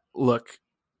that, look,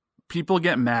 people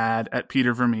get mad at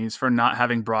Peter Vermes for not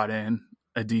having brought in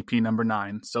a DP number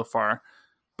 9 so far.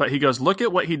 But he goes, look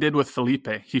at what he did with Felipe.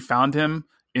 He found him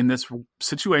in this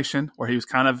situation where he was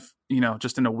kind of,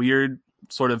 just in a weird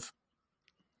sort of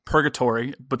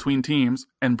purgatory between teams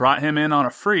and brought him in on a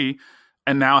free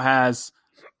and now has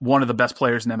one of the best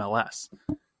players in MLS.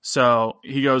 So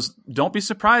he goes, don't be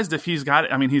surprised if he's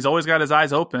always got his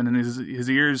eyes open and his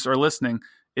ears are listening.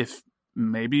 If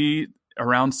maybe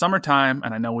around summertime,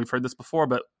 and I know we've heard this before,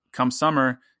 but come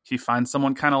summer, he finds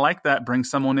someone kind of like that, brings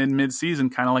someone in mid-season,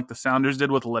 kind of like the Sounders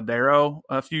did with Ladero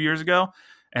a few years ago,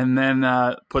 and then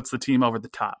puts the team over the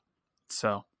top.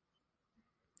 So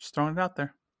just throwing it out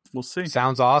there. We'll see.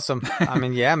 Sounds awesome. I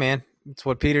mean, yeah, man. It's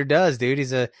what Peter does, dude.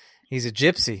 He's a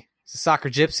gypsy. He's a soccer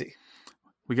gypsy.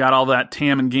 We got all that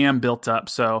TAM and GAM built up,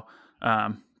 so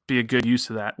be a good use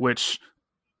of that, which,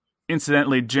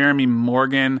 incidentally, Jeremy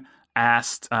Morgan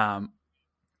asked,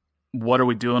 what are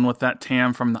we doing with that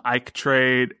TAM from the Ike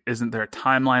trade? Isn't there a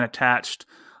timeline attached?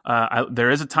 There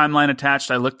is a timeline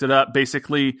attached. I looked it up.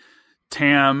 Basically,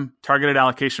 TAM, targeted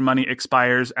allocation money,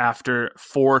 expires after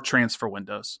 4 transfer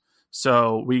windows.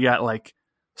 So we got like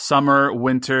summer,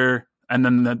 winter, and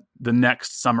then the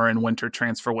next summer and winter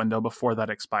transfer window before that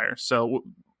expires. So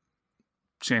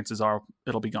chances are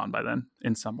it'll be gone by then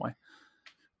in some way.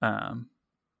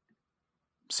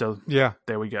 So yeah,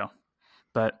 there we go.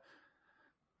 But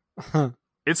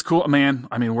it's cool, man.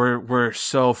 I mean, we're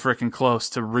so freaking close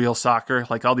to real soccer.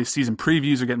 Like, all these season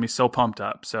previews are getting me so pumped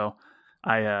up. So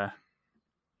I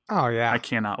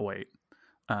cannot wait.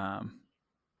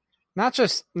 Not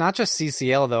just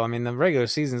CCL though. I mean, the regular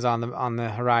season's on the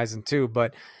horizon too.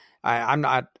 But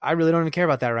I really don't even care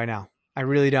about that right now. I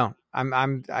really don't.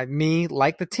 Me,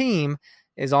 like the team,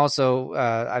 is also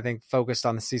I think focused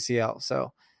on the CCL.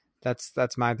 So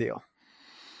that's my deal.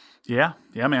 Yeah,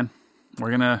 man.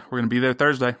 We're gonna be there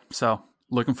Thursday. So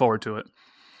looking forward to it.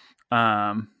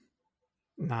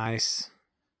 Nice.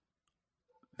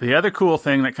 The other cool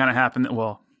thing that kind of happened,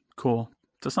 well, cool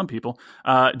to some people,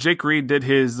 Jake Reed did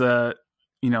his,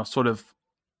 sort of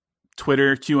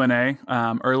Twitter Q&A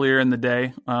earlier in the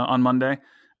day on Monday.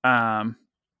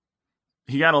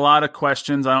 He got a lot of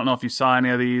questions. I don't know if you saw any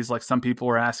of these. Like, some people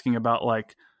were asking about,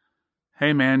 like,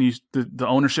 hey, man, the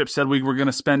ownership said we were going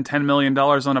to spend $10 million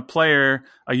on a player.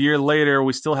 A year later,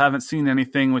 we still haven't seen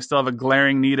anything. We still have a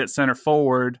glaring need at center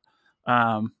forward,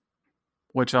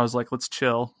 which I was like, let's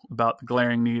chill about the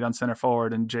glaring need on center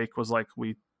forward. And Jake was like,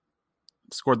 we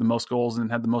scored the most goals and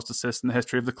had the most assists in the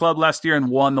history of the club last year and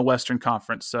won the Western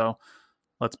Conference. So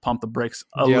let's pump the brakes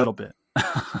a little bit.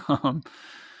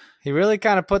 He really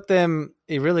kind of put them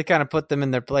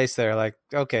in their place there. Like,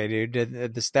 okay, dude,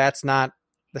 did the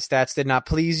stats did not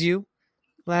please you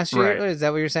last year? Right. Is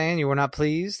that what you're saying? You were not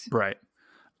pleased? Right.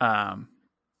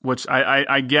 Which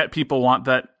I get, people want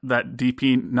that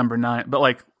DP number 9, but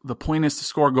like, the point is to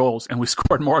score goals, and we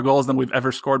scored more goals than we've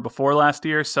ever scored before last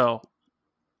year. So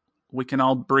we can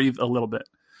all breathe a little bit.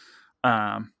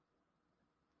 But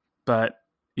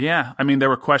yeah, I mean, there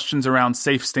were questions around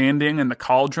safe standing and the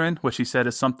Cauldron, which he said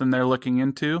is something they're looking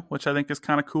into, which I think is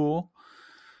kind of cool.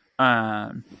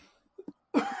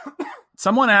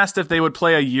 Someone asked if they would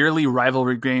play a yearly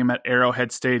rivalry game at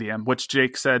Arrowhead Stadium, which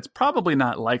Jake said is probably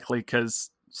not likely because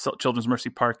Children's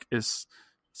Mercy Park is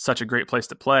such a great place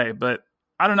to play. But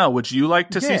I don't know. Would you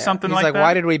like to see something like that?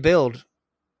 Why did we build?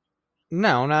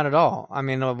 No, not at all. I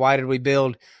mean, why did we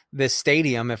build this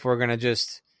stadium if we're going to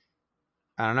just,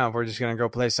 I don't know, if we're just going to go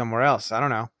play somewhere else? I don't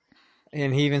know.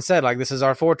 And he even said, like, this is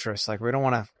our fortress. Like, we don't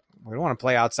want to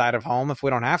play outside of home if we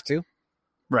don't have to.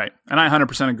 Right. And I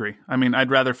 100% agree. I mean, I'd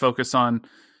rather focus on,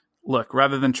 look,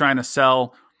 rather than trying to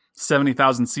sell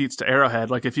 70,000 seats to Arrowhead,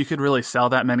 like, if you could really sell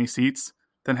that many seats,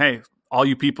 then hey, all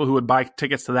you people who would buy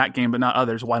tickets to that game but not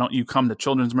others, why don't you come to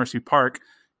Children's Mercy Park,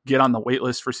 get on the wait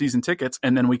list for season tickets,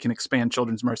 and then we can expand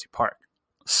Children's Mercy Park.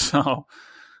 So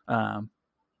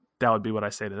That would be what I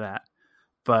say to that.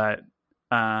 But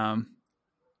I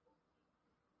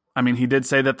mean, he did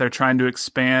say that they're trying to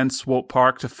expand Swope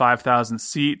Park to 5,000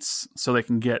 seats so they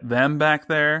can get them back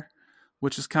there,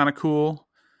 which is kind of cool.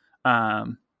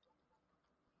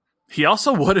 He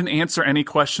also wouldn't answer any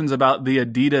questions about the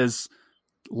Adidas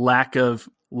lack of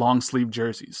long sleeve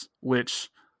jerseys, which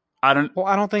I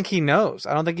don't think he knows.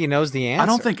 I don't think he knows the answer. I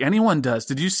don't think anyone does.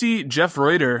 Did you see Jeff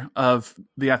Reuter of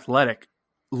The Athletic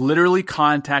literally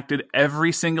contacted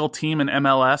every single team in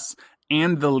MLS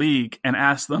and the league and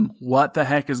asked them what the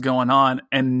heck is going on,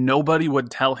 and nobody would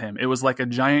tell him. It was like a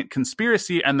giant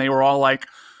conspiracy, and they were all like,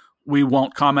 we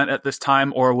won't comment at this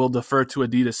time, or we'll defer to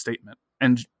Adidas statement.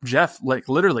 And Jeff like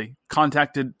literally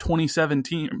contacted 27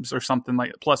 teams or something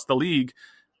like plus the league,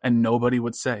 and nobody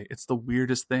would say. It's the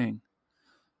weirdest thing.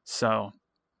 So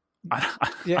I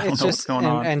don't know what's going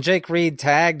on. And Jake Reed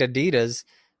tagged Adidas,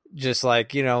 just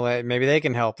like, maybe they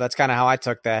can help. That's kind of how I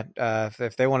took that.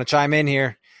 If they want to chime in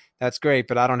here, that's great,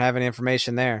 but I don't have any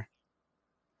information there.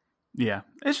 Yeah,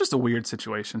 it's just a weird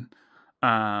situation.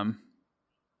 So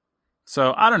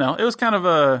I don't know. It was kind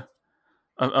of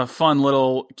a fun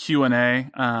little Q&A.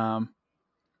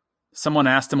 Someone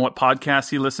asked him what podcast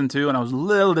he listened to, and I was a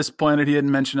little disappointed he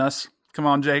didn't mention us. Come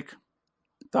on, Jake.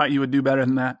 Thought you would do better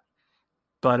than that.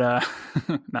 But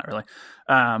not really.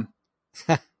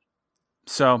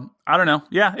 So I don't know.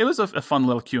 Yeah, it was a fun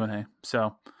little Q&A.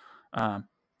 So I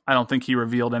don't think he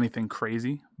revealed anything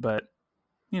crazy, but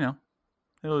it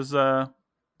was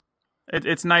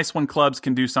it's nice when clubs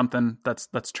can do something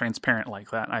that's transparent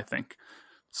like that, I think.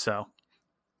 So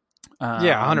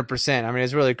yeah, 100%. I mean,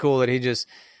 it's really cool that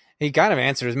he kind of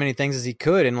answered as many things as he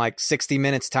could in like 60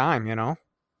 minutes time,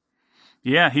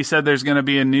 Yeah, he said there's going to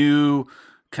be a new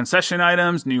concession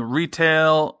items, new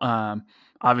retail.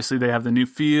 Obviously, they have the new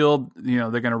field.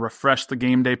 They're going to refresh the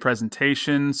game day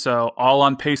presentation. So all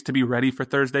on pace to be ready for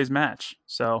Thursday's match.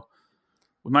 So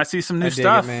we might see some new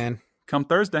stuff, come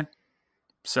Thursday.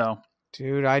 So,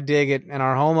 dude, I dig it. And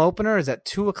our home opener is at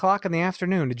 2:00 in the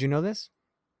afternoon. Did you know this?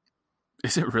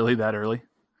 Is it really that early?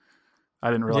 I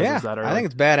didn't realize it was that early. I think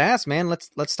it's badass, man.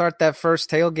 Let's start that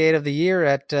first tailgate of the year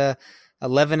at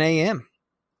 11 a.m.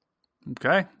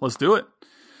 Okay, let's do it.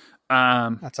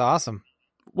 That's awesome.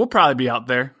 We'll probably be out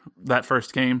there that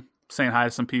first game saying hi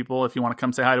to some people. If you want to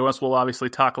come say hi to us, we'll obviously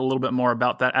talk a little bit more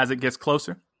about that as it gets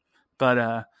closer.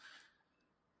 But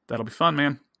that'll be fun,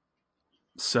 man.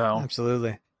 So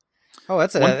absolutely. Oh,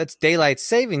 it's daylight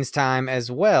savings time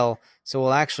as well, so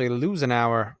we'll actually lose an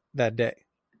hour that day.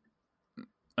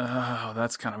 Oh,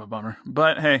 that's kind of a bummer.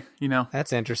 But hey,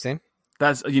 that's interesting.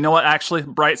 That's what? Actually,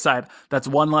 bright side. That's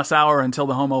one less hour until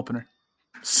the home opener.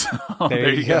 So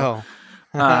there you go.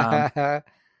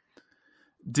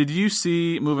 Did you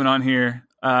see, moving on here,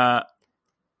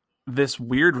 this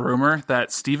weird rumor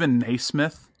that Stephen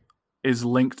Naismith is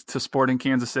linked to Sporting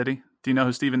Kansas City? Do you know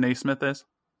who Stephen Naismith is?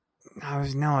 I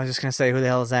was just going to say, who the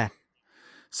hell is that?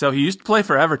 So he used to play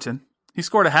for Everton. He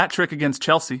scored a hat trick against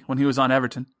Chelsea when he was on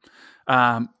Everton.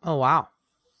 Oh, wow.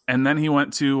 And then he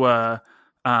went to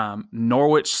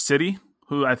Norwich City,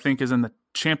 who I think is in the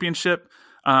Championship.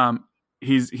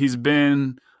 He's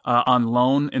been on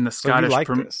loan in the Scottish.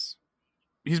 This?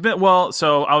 He's been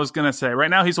so I was gonna say right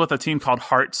now he's with a team called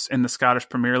Hearts in the Scottish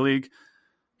Premier League.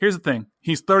 Here's the thing: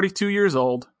 he's 32 years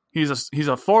old. He's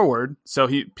a forward, so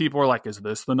people are like, "Is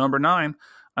this the number 9?"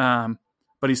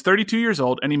 But he's 32 years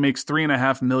old and he makes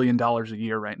 $3.5 million a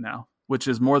year right now, which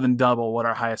is more than double what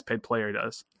our highest paid player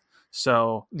does.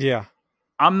 So yeah,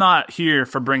 I'm not here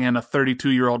for bringing a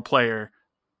 32-year-old player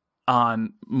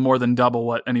on more than double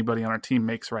what anybody on our team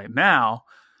makes right now.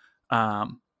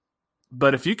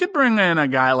 But if you could bring in a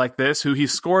guy like this, who he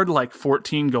scored like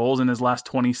 14 goals in his last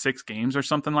 26 games or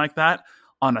something like that,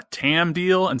 on a TAM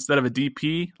deal instead of a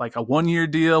DP, like a 1-year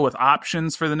deal with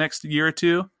options for the next year or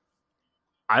two,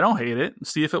 I don't hate it.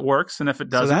 See if it works. And if it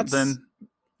doesn't, then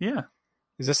yeah.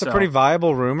 Is this a pretty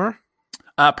viable rumor?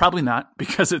 Probably not,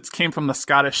 because it came from the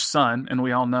Scottish Sun, and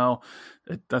we all know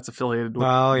that's affiliated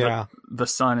with the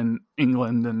Sun in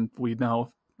England, and we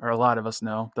know, or a lot of us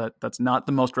know, that that's not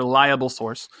the most reliable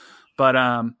source. But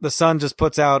the Sun just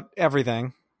puts out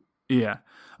everything. Yeah.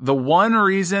 The one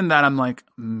reason that I'm like,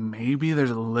 maybe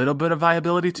there's a little bit of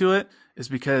viability to it is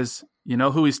because you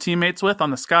know who he's teammates with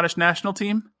on the Scottish national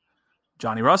team?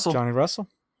 Johnny Russell.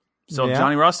 So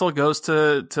Johnny Russell goes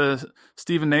to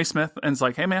Stephen Naismith and is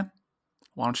like, hey, man,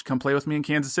 why don't you come play with me in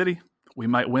Kansas City? We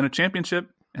might win a championship.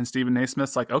 And Stephen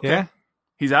Naismith's like, okay. Yeah.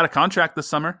 He's out of contract this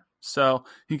summer, so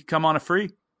he could come on a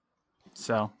free.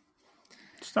 So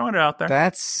just throwing it out there.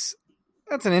 That's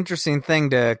an interesting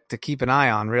thing to keep an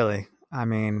eye on, really. I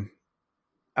mean,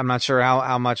 I'm not sure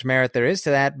how much merit there is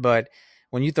to that, but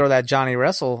when you throw that Johnny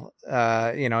Wrestle,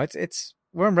 it's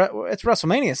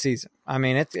WrestleMania season. I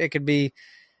mean, that could be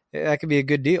a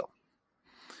good deal.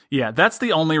 Yeah, that's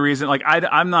the only reason. Like,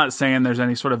 I'm not saying there's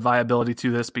any sort of viability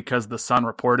to this because the Sun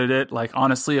reported it. Like,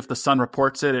 honestly, if the Sun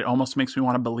reports it, it almost makes me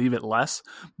want to believe it less.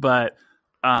 But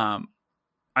I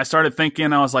started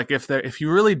thinking, I was like, if he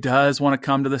really does want to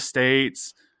come to the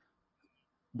States,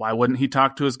 why wouldn't he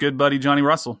talk to his good buddy Johnny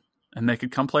Russell and they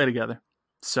could come play together?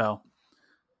 So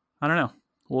I don't know.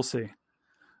 We'll see.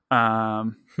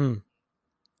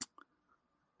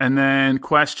 And then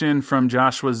question from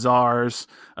Joshua Zars.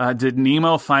 Did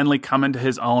Nemo finally come into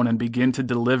his own and begin to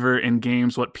deliver in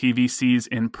games what PV sees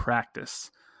in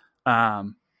practice? I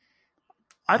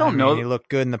don't know. He looked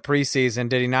good in the preseason,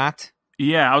 did he not?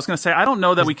 Yeah, I was going to say, I don't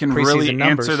know that we can really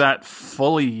answer that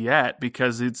fully yet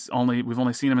because we've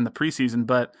only seen him in the preseason.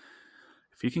 But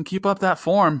if he can keep up that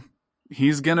form,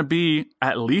 he's going to be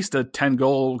at least a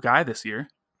 10-goal guy this year,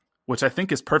 which I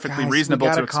think is perfectly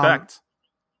reasonable to expect.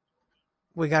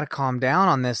 We got to calm down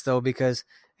on this, though, because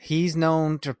he's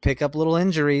known to pick up little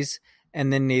injuries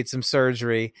and then need some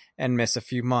surgery and miss a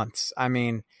few months. I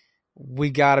mean, we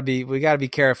got to be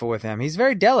careful with him. He's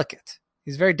very delicate.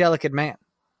 He's a very delicate man.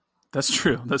 That's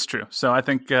true. So I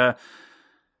think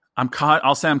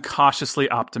I'll say I'm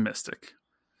cautiously optimistic.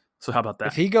 So how about that?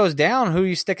 If he goes down, who are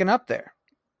you sticking up there?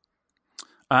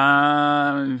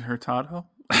 Hurtado.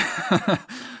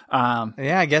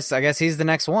 Yeah, I guess he's the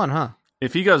next one, huh?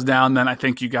 If he goes down, then I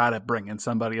think you got to bring in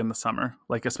somebody in the summer.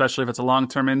 Like, especially if it's a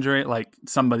long-term injury, like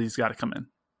somebody's got to come in.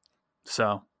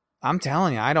 So I'm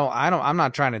telling you, I'm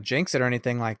not trying to jinx it or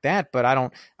anything like that, but I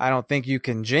don't think you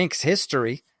can jinx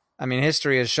history. I mean,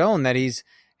 history has shown that he's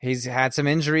had some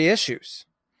injury issues.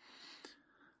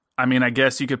 I mean, I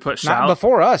guess you could put not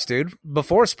before us, dude.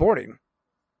 Before Sporting.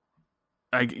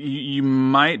 You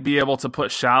might be able to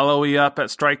put Shallowy up at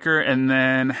striker and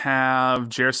then have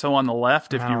Gerso on the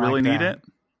left if you really need it.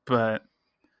 But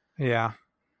yeah,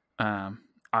 I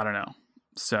don't know.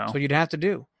 So that's what you'd have to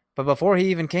do. But before he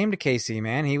even came to KC,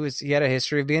 man, he had a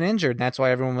history of being injured. And that's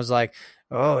why everyone was like,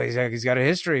 oh, he's got a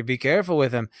history. Be careful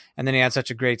with him. And then he had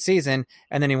such a great season.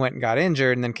 And then he went and got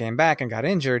injured and then came back and got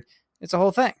injured. It's a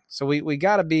whole thing. So we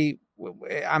got to be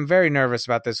 – I'm very nervous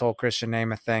about this whole Christian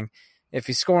Nemeth thing. If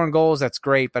he's scoring goals, that's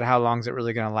great, but how long is it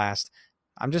really going to last?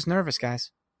 I'm just nervous,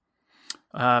 guys.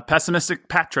 Pessimistic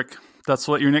Patrick. That's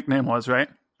what your nickname was, right?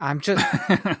 I'm just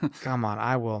 – come on.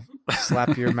 I will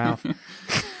slap your mouth.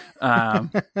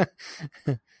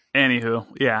 Anywho,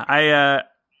 yeah, I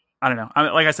don't know.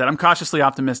 Like I said, I'm cautiously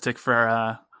optimistic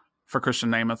for Christian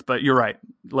Nemeth, but you're right.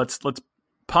 Let's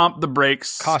pump the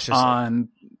brakes on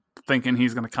thinking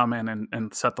he's going to come in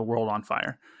and set the world on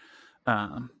fire.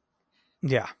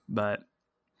 Yeah, but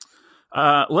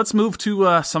let's move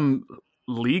to some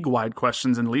league-wide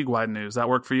questions and league-wide news. That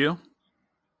work for you?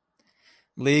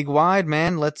 League-wide,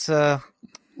 man. Let's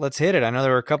hit it. I know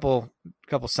there were a couple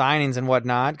signings and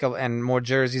whatnot, and more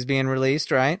jerseys being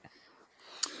released, right?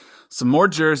 Some more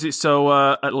jerseys. So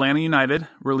Atlanta United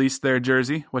released their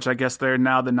jersey, which I guess they're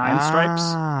now the 9 stripes.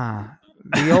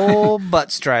 The old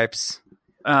butt stripes.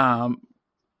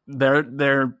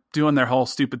 They're doing their whole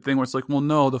stupid thing where it's like, well,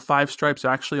 no, the 5 stripes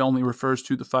actually only refers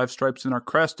to the 5 stripes in our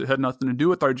crest. It had nothing to do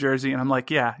with our jersey. And I'm like,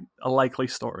 yeah, a likely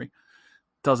story.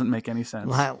 Doesn't make any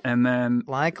sense. And then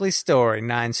likely story,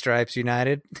 9 stripes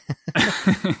United.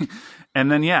 And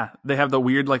then, yeah, they have the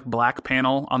weird like black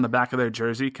panel on the back of their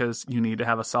jersey because you need to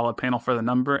have a solid panel for the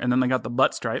number. And then they got the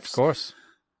butt stripes. Of course.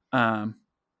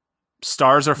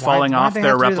 Stars are falling off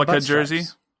their replica jersey.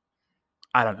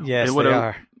 I don't know. Yes, they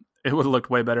are. It would have looked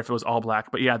way better if it was all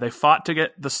black. But yeah, they fought to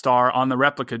get the star on the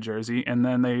replica jersey. And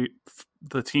then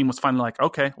the team was finally like,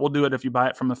 okay, we'll do it if you buy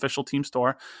it from the official team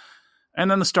store.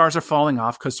 And then the stars are falling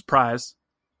off because, surprise,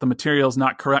 the material is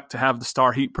not correct to have the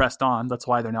star heat pressed on. That's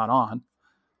why they're not on.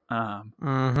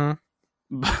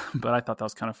 But I thought that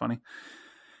was kind of funny.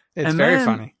 It's very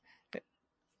funny.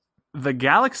 The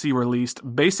Galaxy released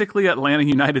basically Atlanta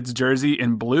United's jersey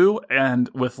in blue and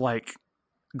with like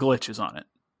glitches on it.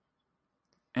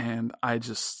 And I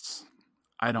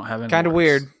don't have any kind of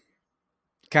words.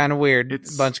 weird.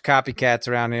 It's a bunch of copycats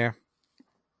around here.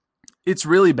 It's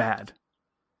really bad.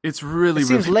 It's really,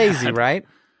 seems really lazy, bad. Right?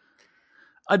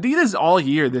 Adidas all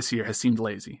year this year has seemed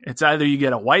lazy. It's either you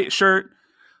get a white shirt,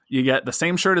 you get the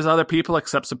same shirt as other people,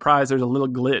 except surprise, there's a little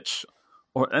glitch.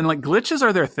 And like glitches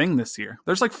are their thing this year.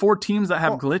 There's like 4 teams that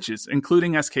have glitches,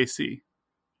 including SKC.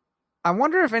 I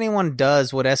wonder if anyone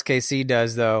does what SKC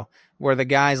does, though, where the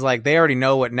guys, like, they already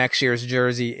know what next year's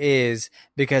jersey is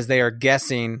because they are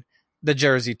guessing the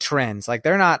jersey trends. Like,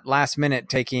 they're not last minute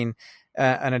taking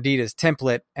an Adidas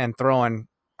template and throwing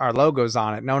our logos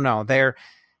on it. No,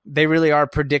 they really are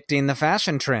predicting the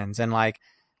fashion trends and like,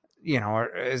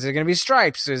 is it going to be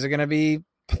stripes? Is it going to be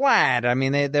plaid? I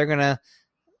mean,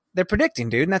 they're predicting,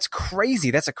 dude, and that's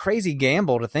crazy. That's a crazy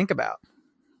gamble to think about.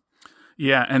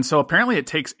 Yeah, and so apparently it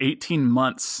takes 18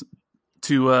 months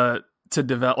to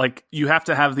develop. Like, you have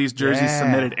to have these jerseys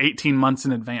submitted 18 months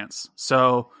in advance.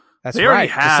 So that's they already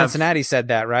have. Cincinnati said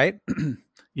that, right?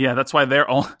 Yeah, that's why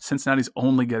Cincinnati's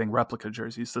only getting replica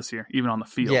jerseys this year, even on the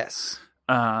field. Yes.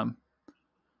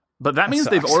 But that means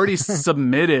they've already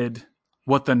submitted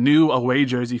what the new away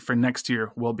jersey for next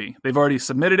year will be. They've already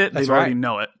submitted it. They already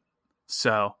know it.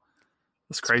 So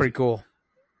that's crazy. It's pretty cool.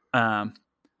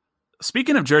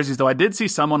 Speaking of jerseys, though, I did see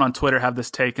someone on Twitter have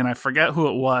this take, and I forget who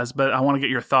it was, but I want to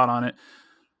get your thought on it.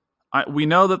 We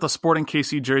know that the Sporting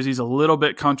KC jersey is a little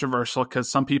bit controversial because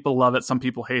some people love it, some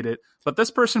people hate it. But this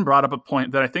person brought up a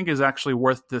point that I think is actually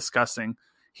worth discussing.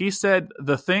 He said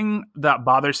the thing that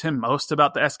bothers him most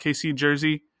about the SKC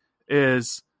jersey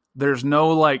is there's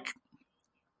not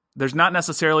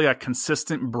necessarily a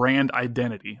consistent brand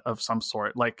identity of some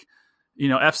sort. Like,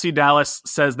 FC Dallas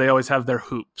says they always have their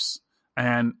hoops.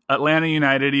 And Atlanta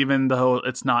United, even though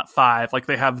it's not 5, like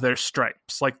they have their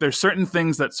stripes. Like there's certain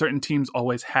things that certain teams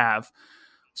always have.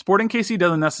 Sporting KC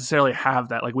doesn't necessarily have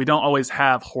that. Like we don't always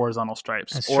have horizontal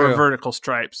stripes or vertical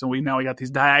stripes. And we got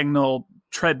these diagonal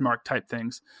trademark type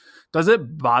things. Does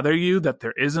it bother you that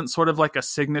there isn't sort of like a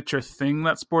signature thing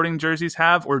that Sporting jerseys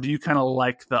have? Or do you kind of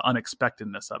like the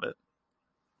unexpectedness of it?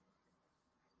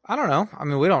 I don't know. I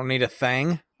mean, we don't need a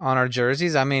thing on our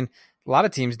jerseys. I mean, a lot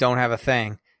of teams don't have a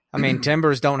thing. I mean,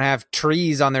 Timbers don't have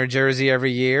trees on their jersey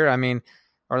every year. I mean,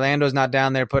 Orlando's not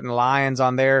down there putting lions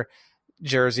on their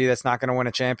jersey. That's not going to win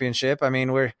a championship. I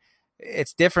mean,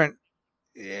 it's different.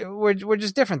 We're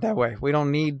just different that way. We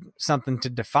don't need something to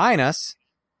define us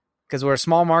because we're a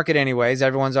small market anyways.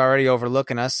 Everyone's already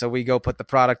overlooking us. So we go put the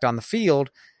product on the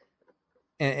field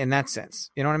in that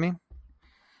sense. You know what I mean?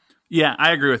 Yeah,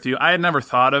 I agree with you. I had never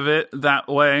thought of it that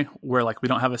way where like we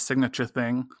don't have a signature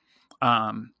thing.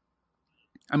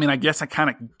 I mean, I guess I kind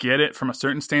of get it from a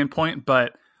certain standpoint,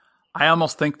 but I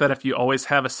almost think that if you always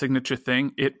have a signature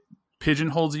thing, it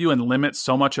pigeonholes you and limits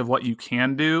so much of what you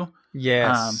can do.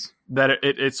 Yes. That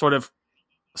it sort of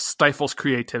stifles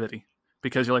creativity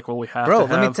because you're like, well, we have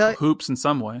to have hoops in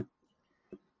some way.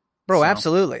 Bro,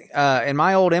 absolutely. In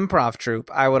my old improv troupe,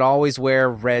 I would always wear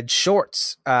red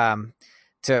shorts. I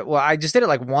just did it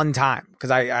like one time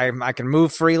because I can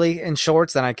move freely in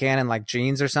shorts than I can in like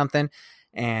jeans or something.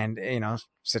 And,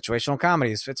 situational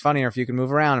comedies. It's funnier if you can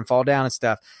move around and fall down and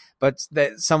stuff. But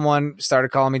someone started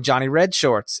calling me Johnny Red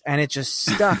Shorts, and it just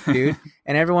stuck, dude.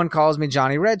 And everyone calls me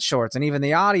Johnny Red Shorts, and even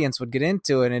the audience would get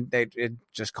into it, and they'd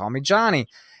just call me Johnny.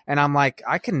 And I'm like,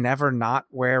 I can never not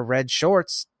wear red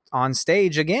shorts on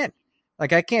stage again.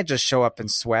 Like, I can't just show up in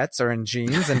sweats or in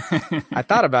jeans. And I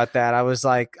thought about that. I was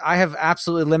like, I have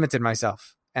absolutely limited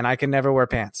myself, and I can never wear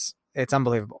pants. It's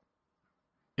unbelievable.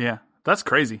 Yeah, that's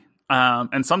crazy.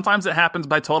 And sometimes it happens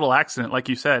by total accident, like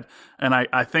you said. And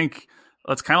I think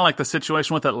that's kind of like the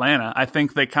situation with Atlanta. I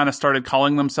think they kind of started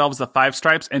calling themselves the Five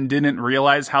Stripes and didn't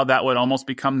realize how that would almost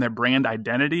become their brand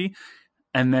identity.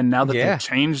 And then now that they've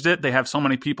changed it, they have so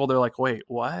many people, they're like, wait,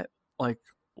 what? Like,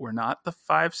 we're not the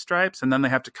Five Stripes? And then they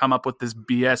have to come up with this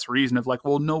BS reason of like,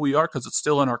 well, no, we are because it's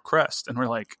still in our crest. And we're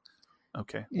like,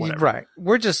 okay, whatever. Right.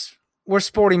 We're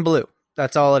sporting blue.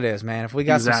 That's all it is, man. If we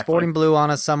got some sporting blue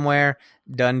on us somewhere,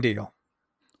 done deal.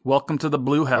 Welcome to the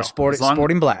blue hell. Or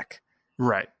sporting black.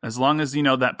 Right. As long as,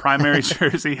 that primary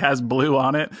jersey has blue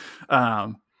on it,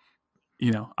 I'm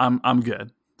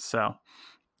good. So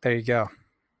there you go.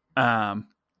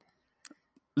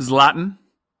 Zlatan,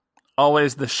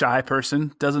 always the shy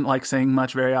person, doesn't like saying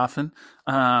much very often.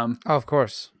 Of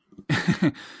course.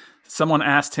 Someone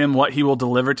asked him what he will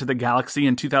deliver to the Galaxy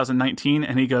in 2019,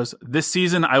 and he goes, "This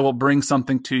season, I will bring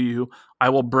something to you. I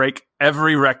will break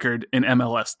every record in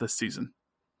MLS this season."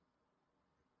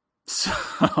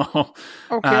 So,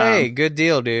 okay, good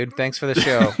deal, dude. Thanks for the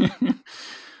show.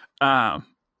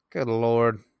 Good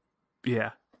Lord. Yeah,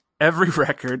 every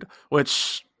record,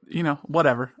 which,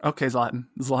 whatever. Okay, Zlatan.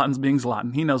 Zlatan's being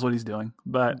Zlatan. He knows what he's doing,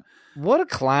 but what a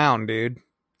clown, dude.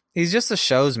 He's just a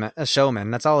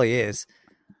showman. That's all he is.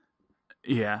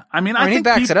 Yeah, I mean, he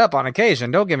backs it up on occasion.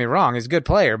 Don't get me wrong; he's a good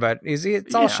player, but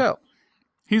it's all show.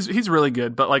 He's really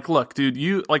good, but like, look, dude,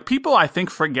 people I think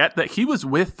forget that he was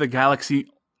with the Galaxy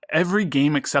every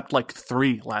game except like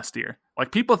 3 last year.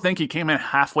 Like people think he came in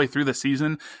halfway through the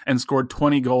season and scored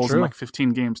 20 goals in like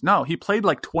 15 games. No, he played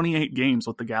like 28 games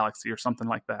with the Galaxy or something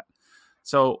like that.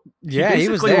 So he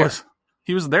was there.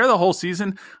 He was there the whole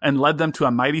season and led them to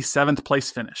a mighty 7th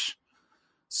place finish.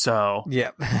 So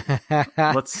yep. I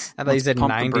thought you said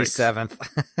 97th.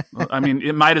 I mean,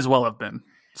 it might as well have been.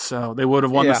 So they would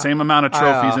have won the same amount of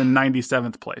trophies in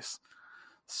 97th place.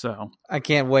 So I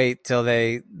can't wait till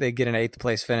they get an 8th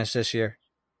place finish this year.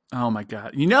 Oh my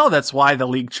God. That's why the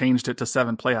league changed it to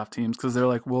 7 playoff teams, because they're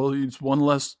like, well, it's one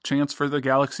less chance for the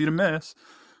Galaxy to miss.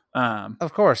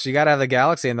 Of course, you got to have the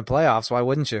Galaxy in the playoffs. Why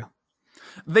wouldn't you?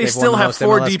 They still have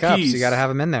 4 DPs. Cups. You got to have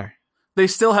them in there. They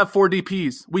still have 4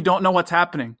 DPs. We don't know what's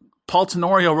happening. Paul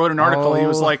Tenorio wrote an article. He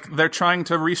was like, they're trying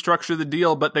to restructure the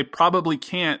deal, but they probably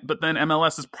can't. But then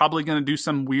MLS is probably going to do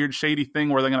some weird, shady thing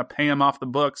where they're going to pay him off the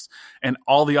books, and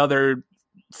all the other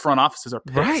front offices are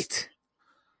pissed. Right.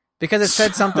 Because it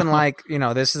said something like,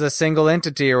 this is a single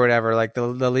entity or whatever, like the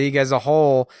league as a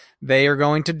whole, they are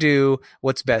going to do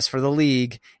what's best for the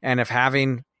league. And if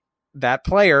having that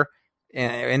player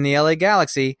in the LA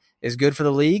Galaxy is good for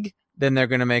the league, then they're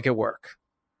going to make it work.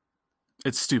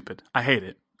 It's stupid. I hate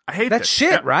it. I hate that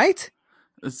shit, right?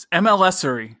 It's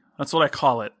MLS-ery. That's what I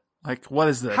call it. Like, what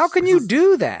is this? How can you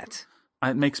do that?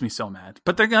 It makes me so mad.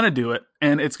 But they're going to do it,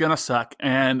 and it's going to suck.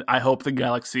 And I hope the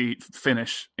Galaxy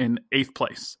finish in 8th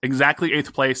place. Exactly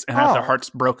 8th place, and have their hearts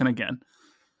broken again.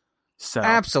 So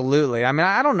absolutely. I mean,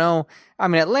 I don't know. I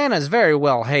mean, Atlanta is very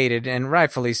well hated, and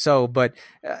rightfully so, but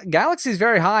Galaxy is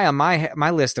very high on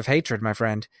my list of hatred, my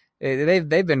friend. They've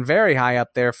been very high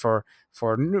up there for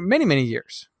many, many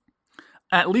years.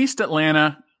 At least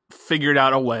Atlanta figured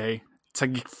out a way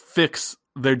to fix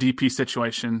their DP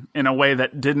situation in a way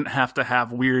that didn't have to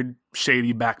have weird,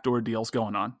 shady backdoor deals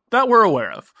going on that we're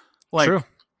aware of. Like,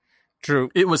 True.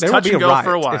 It was touch and go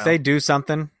for a while. If they do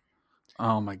something,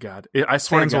 oh my God! I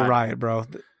swear fans to God, will riot, bro.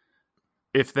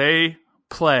 If they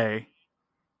play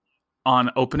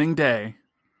on opening day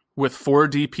with 4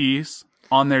 DPs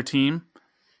on their team,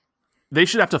 they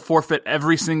should have to forfeit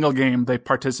every single game they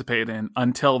participate in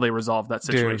until they resolve that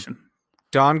situation. Dude.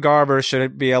 Don Garber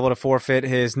should be able to forfeit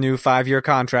his new 5-year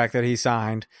contract that he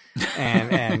signed.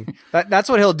 And that's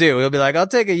what he'll do. He'll be like, I'll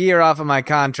take a year off of my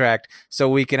contract so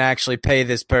we can actually pay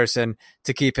this person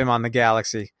to keep him on the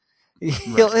Galaxy.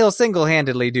 He'll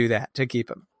single-handedly do that to keep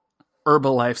him.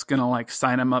 Herbalife's going to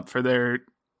sign him up for their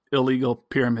illegal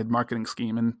pyramid marketing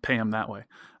scheme and pay him that way.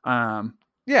 Yeah,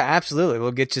 absolutely.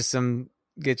 We'll get you some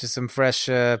fresh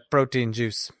protein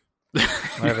juice.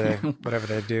 Whatever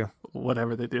they do.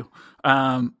 Whatever they do.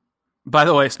 By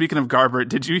the way, speaking of Garber,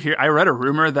 did you hear? I read a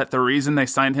rumor that the reason they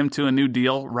signed him to a new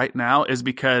deal right now is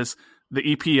because the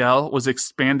EPL was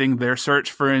expanding their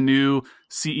search for a new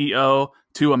CEO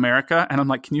to America. And I'm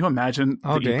like, can you imagine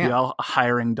EPL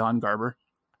hiring Don Garber?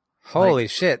 Holy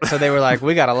shit. So they were like,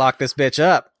 we got to lock this bitch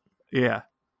up. Yeah.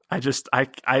 I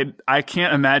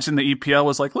can't imagine the EPL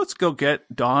was like, let's go get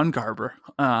Don Garber.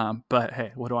 But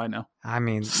hey, what do I know? I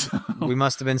mean, we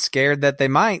must have been scared that they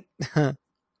might.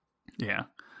 Yeah.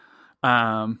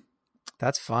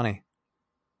 That's funny.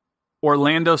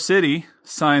 Orlando City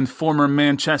signed former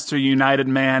Manchester United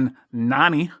man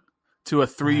Nani to a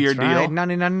 3-year deal.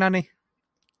 Nani.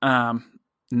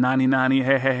 Nani,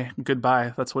 hey,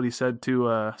 goodbye. That's what he said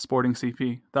to Sporting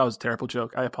CP. That was a terrible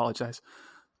joke. I apologize.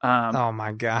 Oh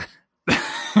my God.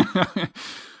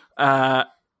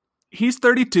 He's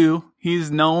 32. He's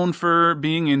known for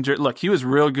being injured. Look, he was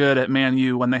real good at Man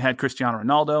U when they had Cristiano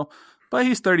Ronaldo, but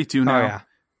he's 32 now. Oh, yeah.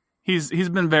 He's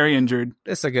been very injured.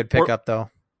 It's a good pickup,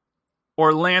 though.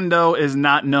 Orlando is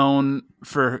not known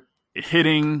for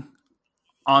hitting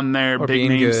on their big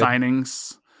name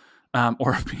signings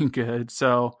or being good.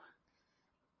 So,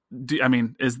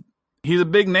 he's a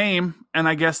big name, and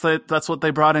I guess that's what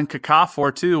they brought in Kaká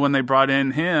for too when they brought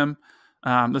in him.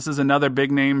 This is another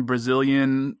big name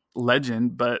Brazilian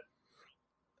legend, but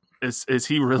is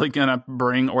he really going to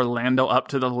bring Orlando up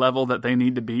to the level that they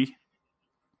need to be?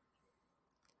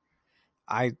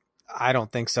 I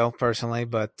don't think so personally,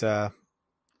 but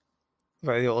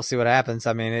we'll see what happens.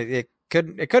 I mean, it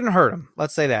couldn't hurt him.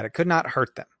 Let's say that it could not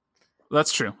hurt them.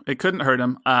 That's true. It couldn't hurt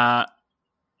him.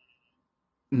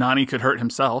 Nani could hurt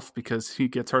himself because he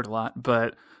gets hurt a lot,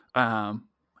 but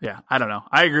yeah, I don't know.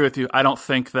 I agree with you. I don't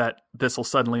think that this will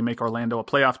suddenly make Orlando a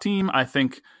playoff team. I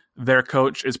think their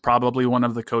coach is probably one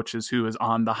of the coaches who is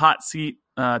on the hot seat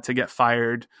to get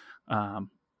fired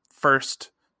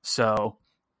first. So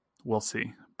we'll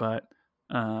see. But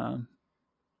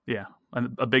yeah,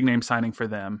 a big name signing for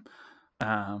them.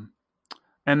 And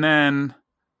then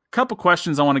a couple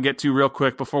questions I want to get to real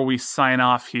quick before we sign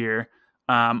off here.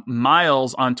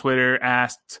 Miles on Twitter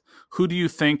asked, who do you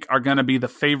think are going to be the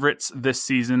favorites this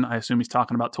season? I assume he's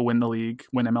talking about to win the league,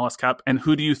 win MLS Cup. And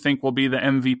who do you think will be the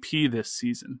MVP this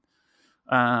season?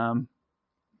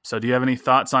 So do you have any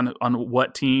thoughts on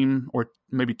what team or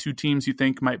maybe two teams you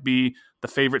think might be the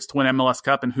favorites to win MLS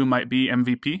Cup and who might be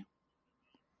MVP?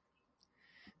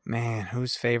 Man,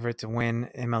 who's favorite to win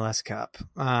MLS Cup?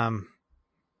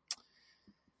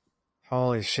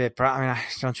 Holy shit.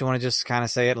 Don't you want to just kind of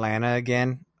say Atlanta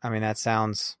again? I mean, that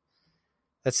sounds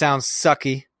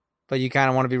sucky, but you kind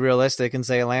of want to be realistic and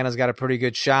say Atlanta's got a pretty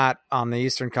good shot on the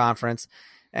Eastern Conference.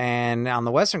 And on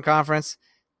the Western Conference,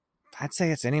 I'd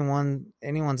say it's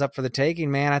anyone's up for the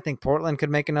taking, man. I think Portland could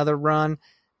make another run.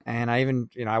 And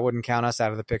I wouldn't count us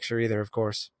out of the picture either, of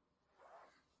course.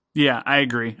 Yeah, I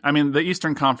agree. I mean, the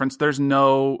Eastern Conference, there's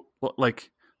no,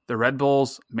 like, the Red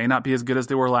Bulls may not be as good as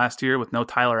they were last year with no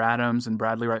Tyler Adams, and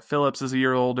Bradley Wright Phillips is a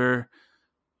year older.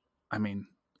 I mean,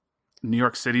 New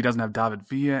York City doesn't have David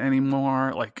Villa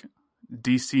anymore. Like,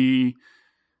 DC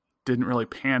didn't really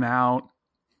pan out.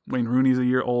 Wayne Rooney's a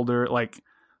year older. Like,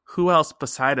 who else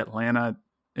beside Atlanta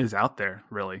is out there,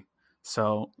 really?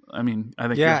 So, I mean, I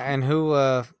think... Yeah, and who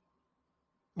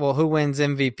wins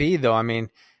MVP, though? I mean,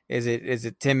 is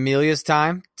it Tim Melia's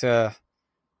time to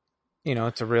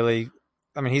really...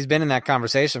 I mean, he's been in that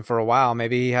conversation for a while.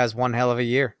 Maybe he has one hell of a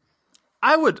year.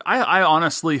 I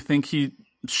honestly think he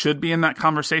should be in that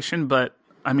conversation, but,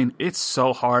 I mean, it's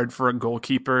so hard for a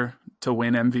goalkeeper to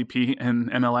win MVP in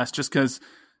MLS just because...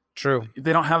 True.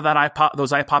 They don't have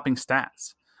those eye-popping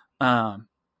stats.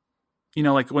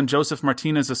 Like when Joseph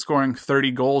Martinez is scoring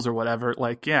 30 goals or whatever,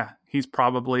 like, yeah, he's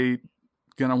probably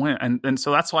going to win. And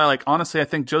so that's why, like, honestly, I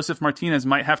think Joseph Martinez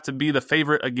might have to be the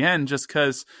favorite again, just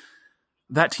because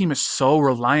that team is so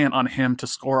reliant on him to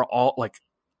score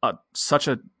such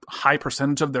a high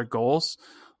percentage of their goals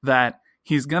that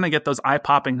he's going to get those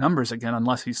eye-popping numbers again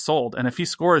unless he's sold. And if he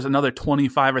scores another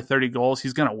 25 or 30 goals,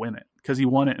 he's going to win it because he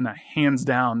won it in a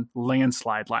hands-down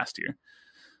landslide last year.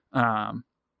 I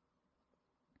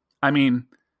mean,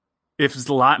 if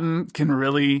Zlatan can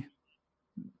really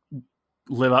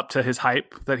live up to his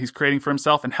hype that he's creating for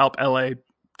himself and help LA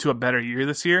to a better year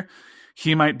this year,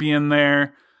 he might be in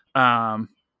there. Carlos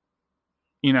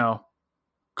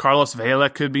Vela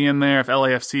could be in there if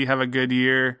LAFC have a good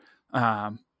year.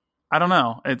 I don't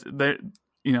know.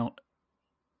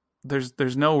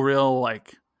 There's no real,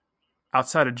 like,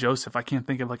 outside of Joseph, I can't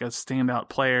think of like a standout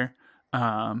player.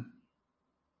 And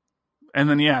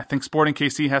then, yeah, I think Sporting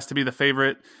KC has to be the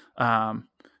favorite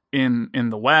in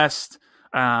the West.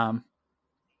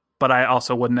 But I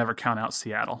also would never count out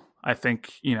Seattle. I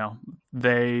think,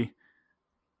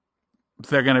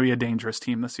 they're going to be a dangerous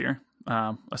team this year,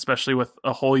 especially with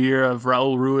a whole year of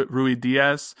Raul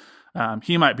Ruidiaz.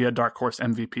 He might be a dark horse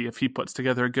MVP if he puts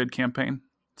together a good campaign.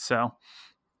 So,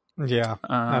 yeah,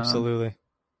 absolutely.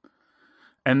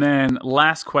 And then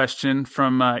last question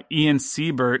from Ian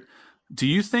Siebert. Do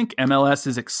you think MLS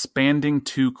is expanding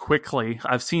too quickly?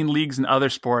 I've seen leagues in other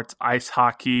sports, ice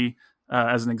hockey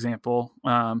as an example,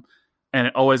 and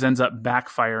it always ends up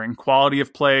backfiring. Quality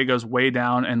of play goes way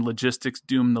down and logistics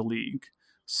doom the league.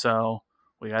 So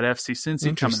we got FC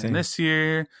Cincy coming in this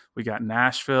year. We got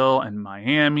Nashville and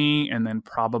Miami, and then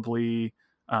probably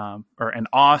in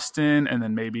Austin, and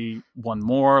then maybe one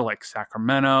more like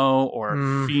Sacramento or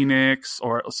Phoenix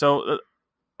or so.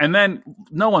 And then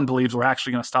no one believes we're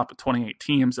actually going to stop at 28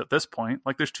 teams at this point.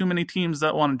 Like, there's too many teams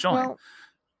that want to join. Well,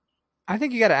 I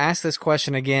think you got to ask this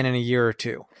question again in a year or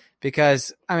two,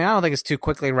 because I don't think it's too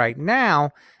quickly right now,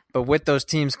 but with those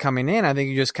teams coming in, I think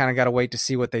you just kind of got to wait to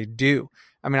see what they do.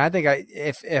 I mean, I think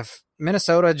if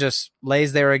Minnesota just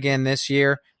lays there again this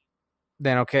year,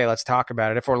 then okay, let's talk about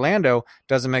it. If Orlando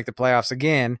doesn't make the playoffs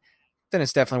again, then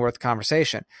it's definitely worth the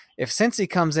conversation. If Cincy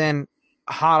comes in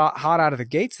hot out of the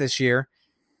gates this year,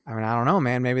 I don't know,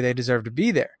 man. Maybe they deserve to be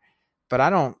there, but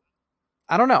I don't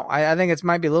know. I think it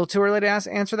might be a little too early to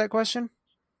answer that question.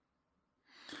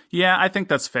 Yeah, I think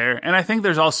that's fair, and I think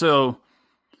there's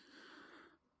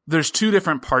two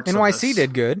different parts. NYC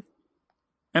did good.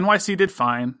 NYC did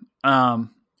fine.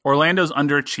 Orlando's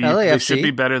underachieved. LAFC. They should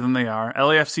be better than they are.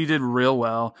 LAFC did real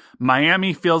well.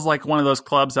 Miami feels like one of those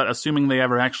clubs that, assuming they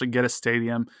ever actually get a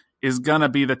stadium, is going to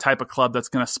be the type of club that's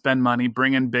going to spend money,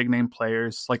 bring in big-name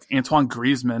players. Like Antoine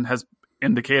Griezmann has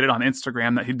indicated on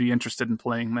Instagram that he'd be interested in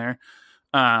playing there.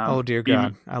 Oh, dear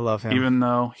God. I love him. Even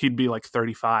though he'd be like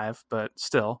 35, but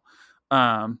still.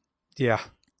 Yeah.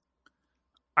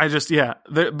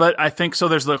 But I think so.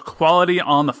 There's the quality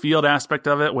on the field aspect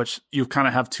of it, which you kind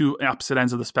of have two opposite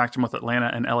ends of the spectrum with Atlanta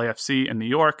and LAFC and New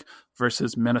York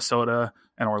versus Minnesota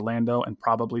and Orlando and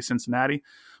probably Cincinnati.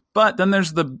 But then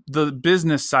there's the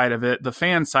business side of it, the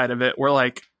fan side of it, where,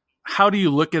 like, how do you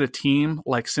look at a team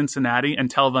like Cincinnati and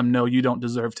tell them, no, you don't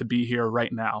deserve to be here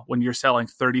right now when you're selling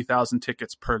 30,000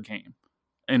 tickets per game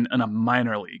in a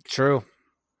minor league? True.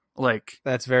 Like,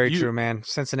 that's very true, man.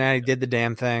 Cincinnati did the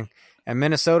damn thing, and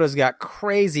Minnesota's got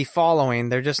crazy following.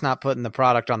 They're just not putting the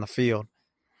product on the field.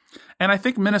 And I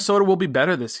think Minnesota will be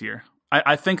better this year.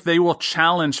 I think they will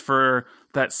challenge for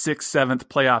that 6th, 7th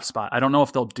playoff spot. I don't know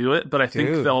if they'll do it, but I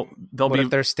think they'll what be. If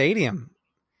their stadium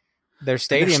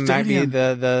might be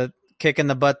the kick in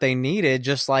the butt they needed,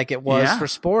 just like it was for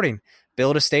Sporting.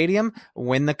 Build a stadium,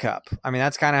 win the cup. I mean,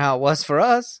 that's kind of how it was for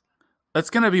us. That's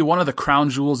going to be one of the crown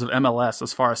jewels of MLS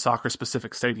as far as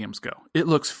soccer-specific stadiums go. It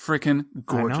looks freaking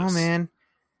gorgeous. I know, man.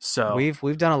 So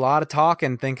we've done a lot of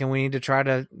talking, thinking we need to try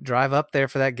to drive up there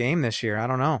for that game this year. I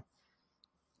don't know.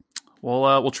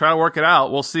 We'll try to work it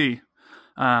out. We'll see.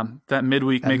 That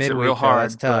midweek makes it real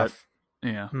hard. That's tough. But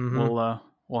yeah,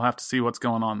 we'll have to see what's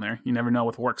going on there. You never know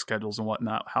with work schedules and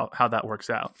whatnot how that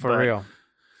works out. For real.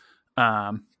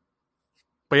 But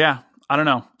yeah, I don't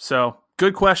know. So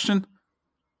good question.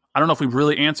 I don't know if we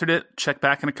really answered it. Check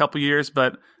back in a couple years,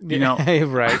 but you know,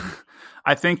 right.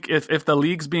 I think if the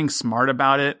league's being smart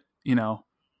about it, you know,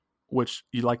 which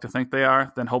you like to think they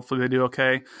are, then hopefully they do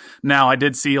okay. Now, I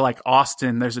did see like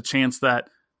Austin, there's a chance that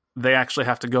they actually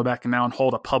have to go back and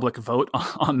hold a public vote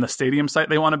on the stadium site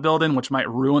they want to build in, which might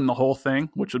ruin the whole thing,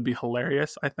 which would be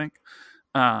hilarious, I think.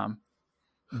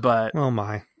 But oh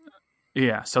my.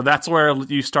 Yeah, so that's where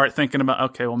you start thinking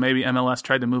about, okay, well, maybe MLS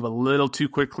tried to move a little too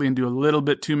quickly and do a little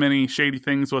bit too many shady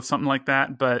things with something like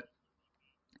that. But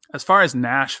as far as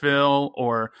Nashville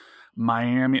or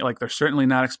Miami, like they're certainly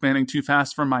not expanding too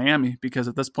fast for Miami because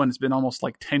at this point it's been almost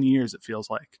like 10 years, it feels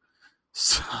like.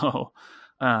 So,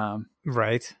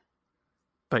 right.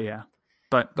 But yeah,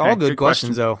 but all good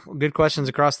questions though. Good questions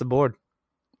across the board.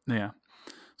 Yeah.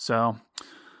 So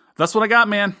that's what I got,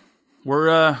 man. We're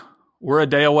a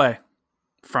day away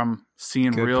from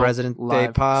seeing good real President live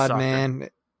Day pod, soccer. Man.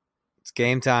 It's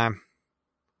game time.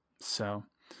 So,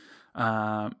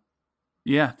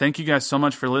 yeah, thank you guys so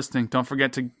much for listening. Don't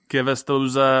forget to give us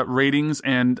those ratings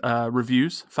and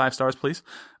reviews. 5 stars, please.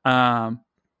 And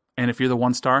if you're the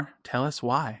 1 star, tell us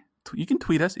why. You can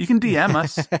tweet us. You can DM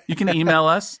us. You can email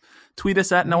us. Tweet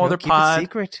us at nootherpod. Keep it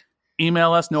secret.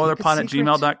 Email us,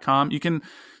 nootherpod@gmail.com. You can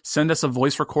send us a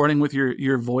voice recording with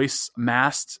your voice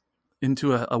masked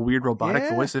into a weird robotic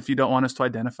voice if you don't want us to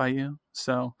identify you.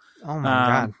 So, oh my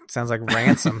God, sounds like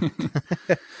ransom.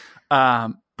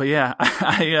 But yeah,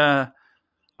 I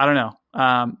don't know.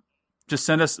 Just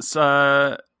send us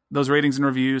those ratings and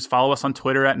reviews. Follow us on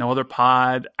Twitter at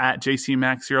nootherpod, at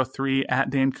JCMax03, at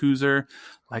Dan Kuzer.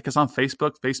 Like us on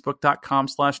Facebook,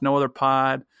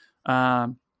 facebook.com/nootherpod.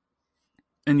 And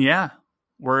yeah,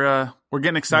 we're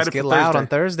getting excited. Let's get for loud Thursday. on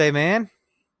Thursday, man.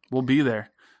 We'll be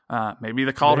there. Maybe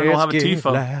the Cauldron will have a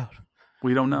TIFO. Loud.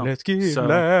 We don't know. Let's get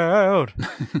loud.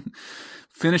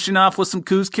 Finishing off with some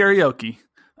Coos karaoke.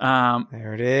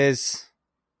 There it is.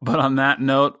 But on that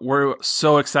note, we're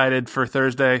so excited for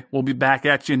Thursday. We'll be back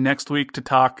at you next week to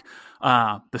talk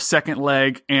the second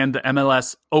leg and the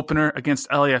MLS opener against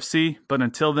LAFC. But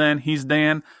until then, he's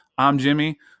Dan. I'm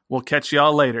Jimmy. We'll catch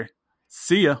y'all later.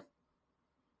 See ya.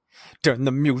 Turn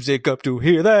the music up to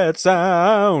hear that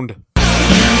sound.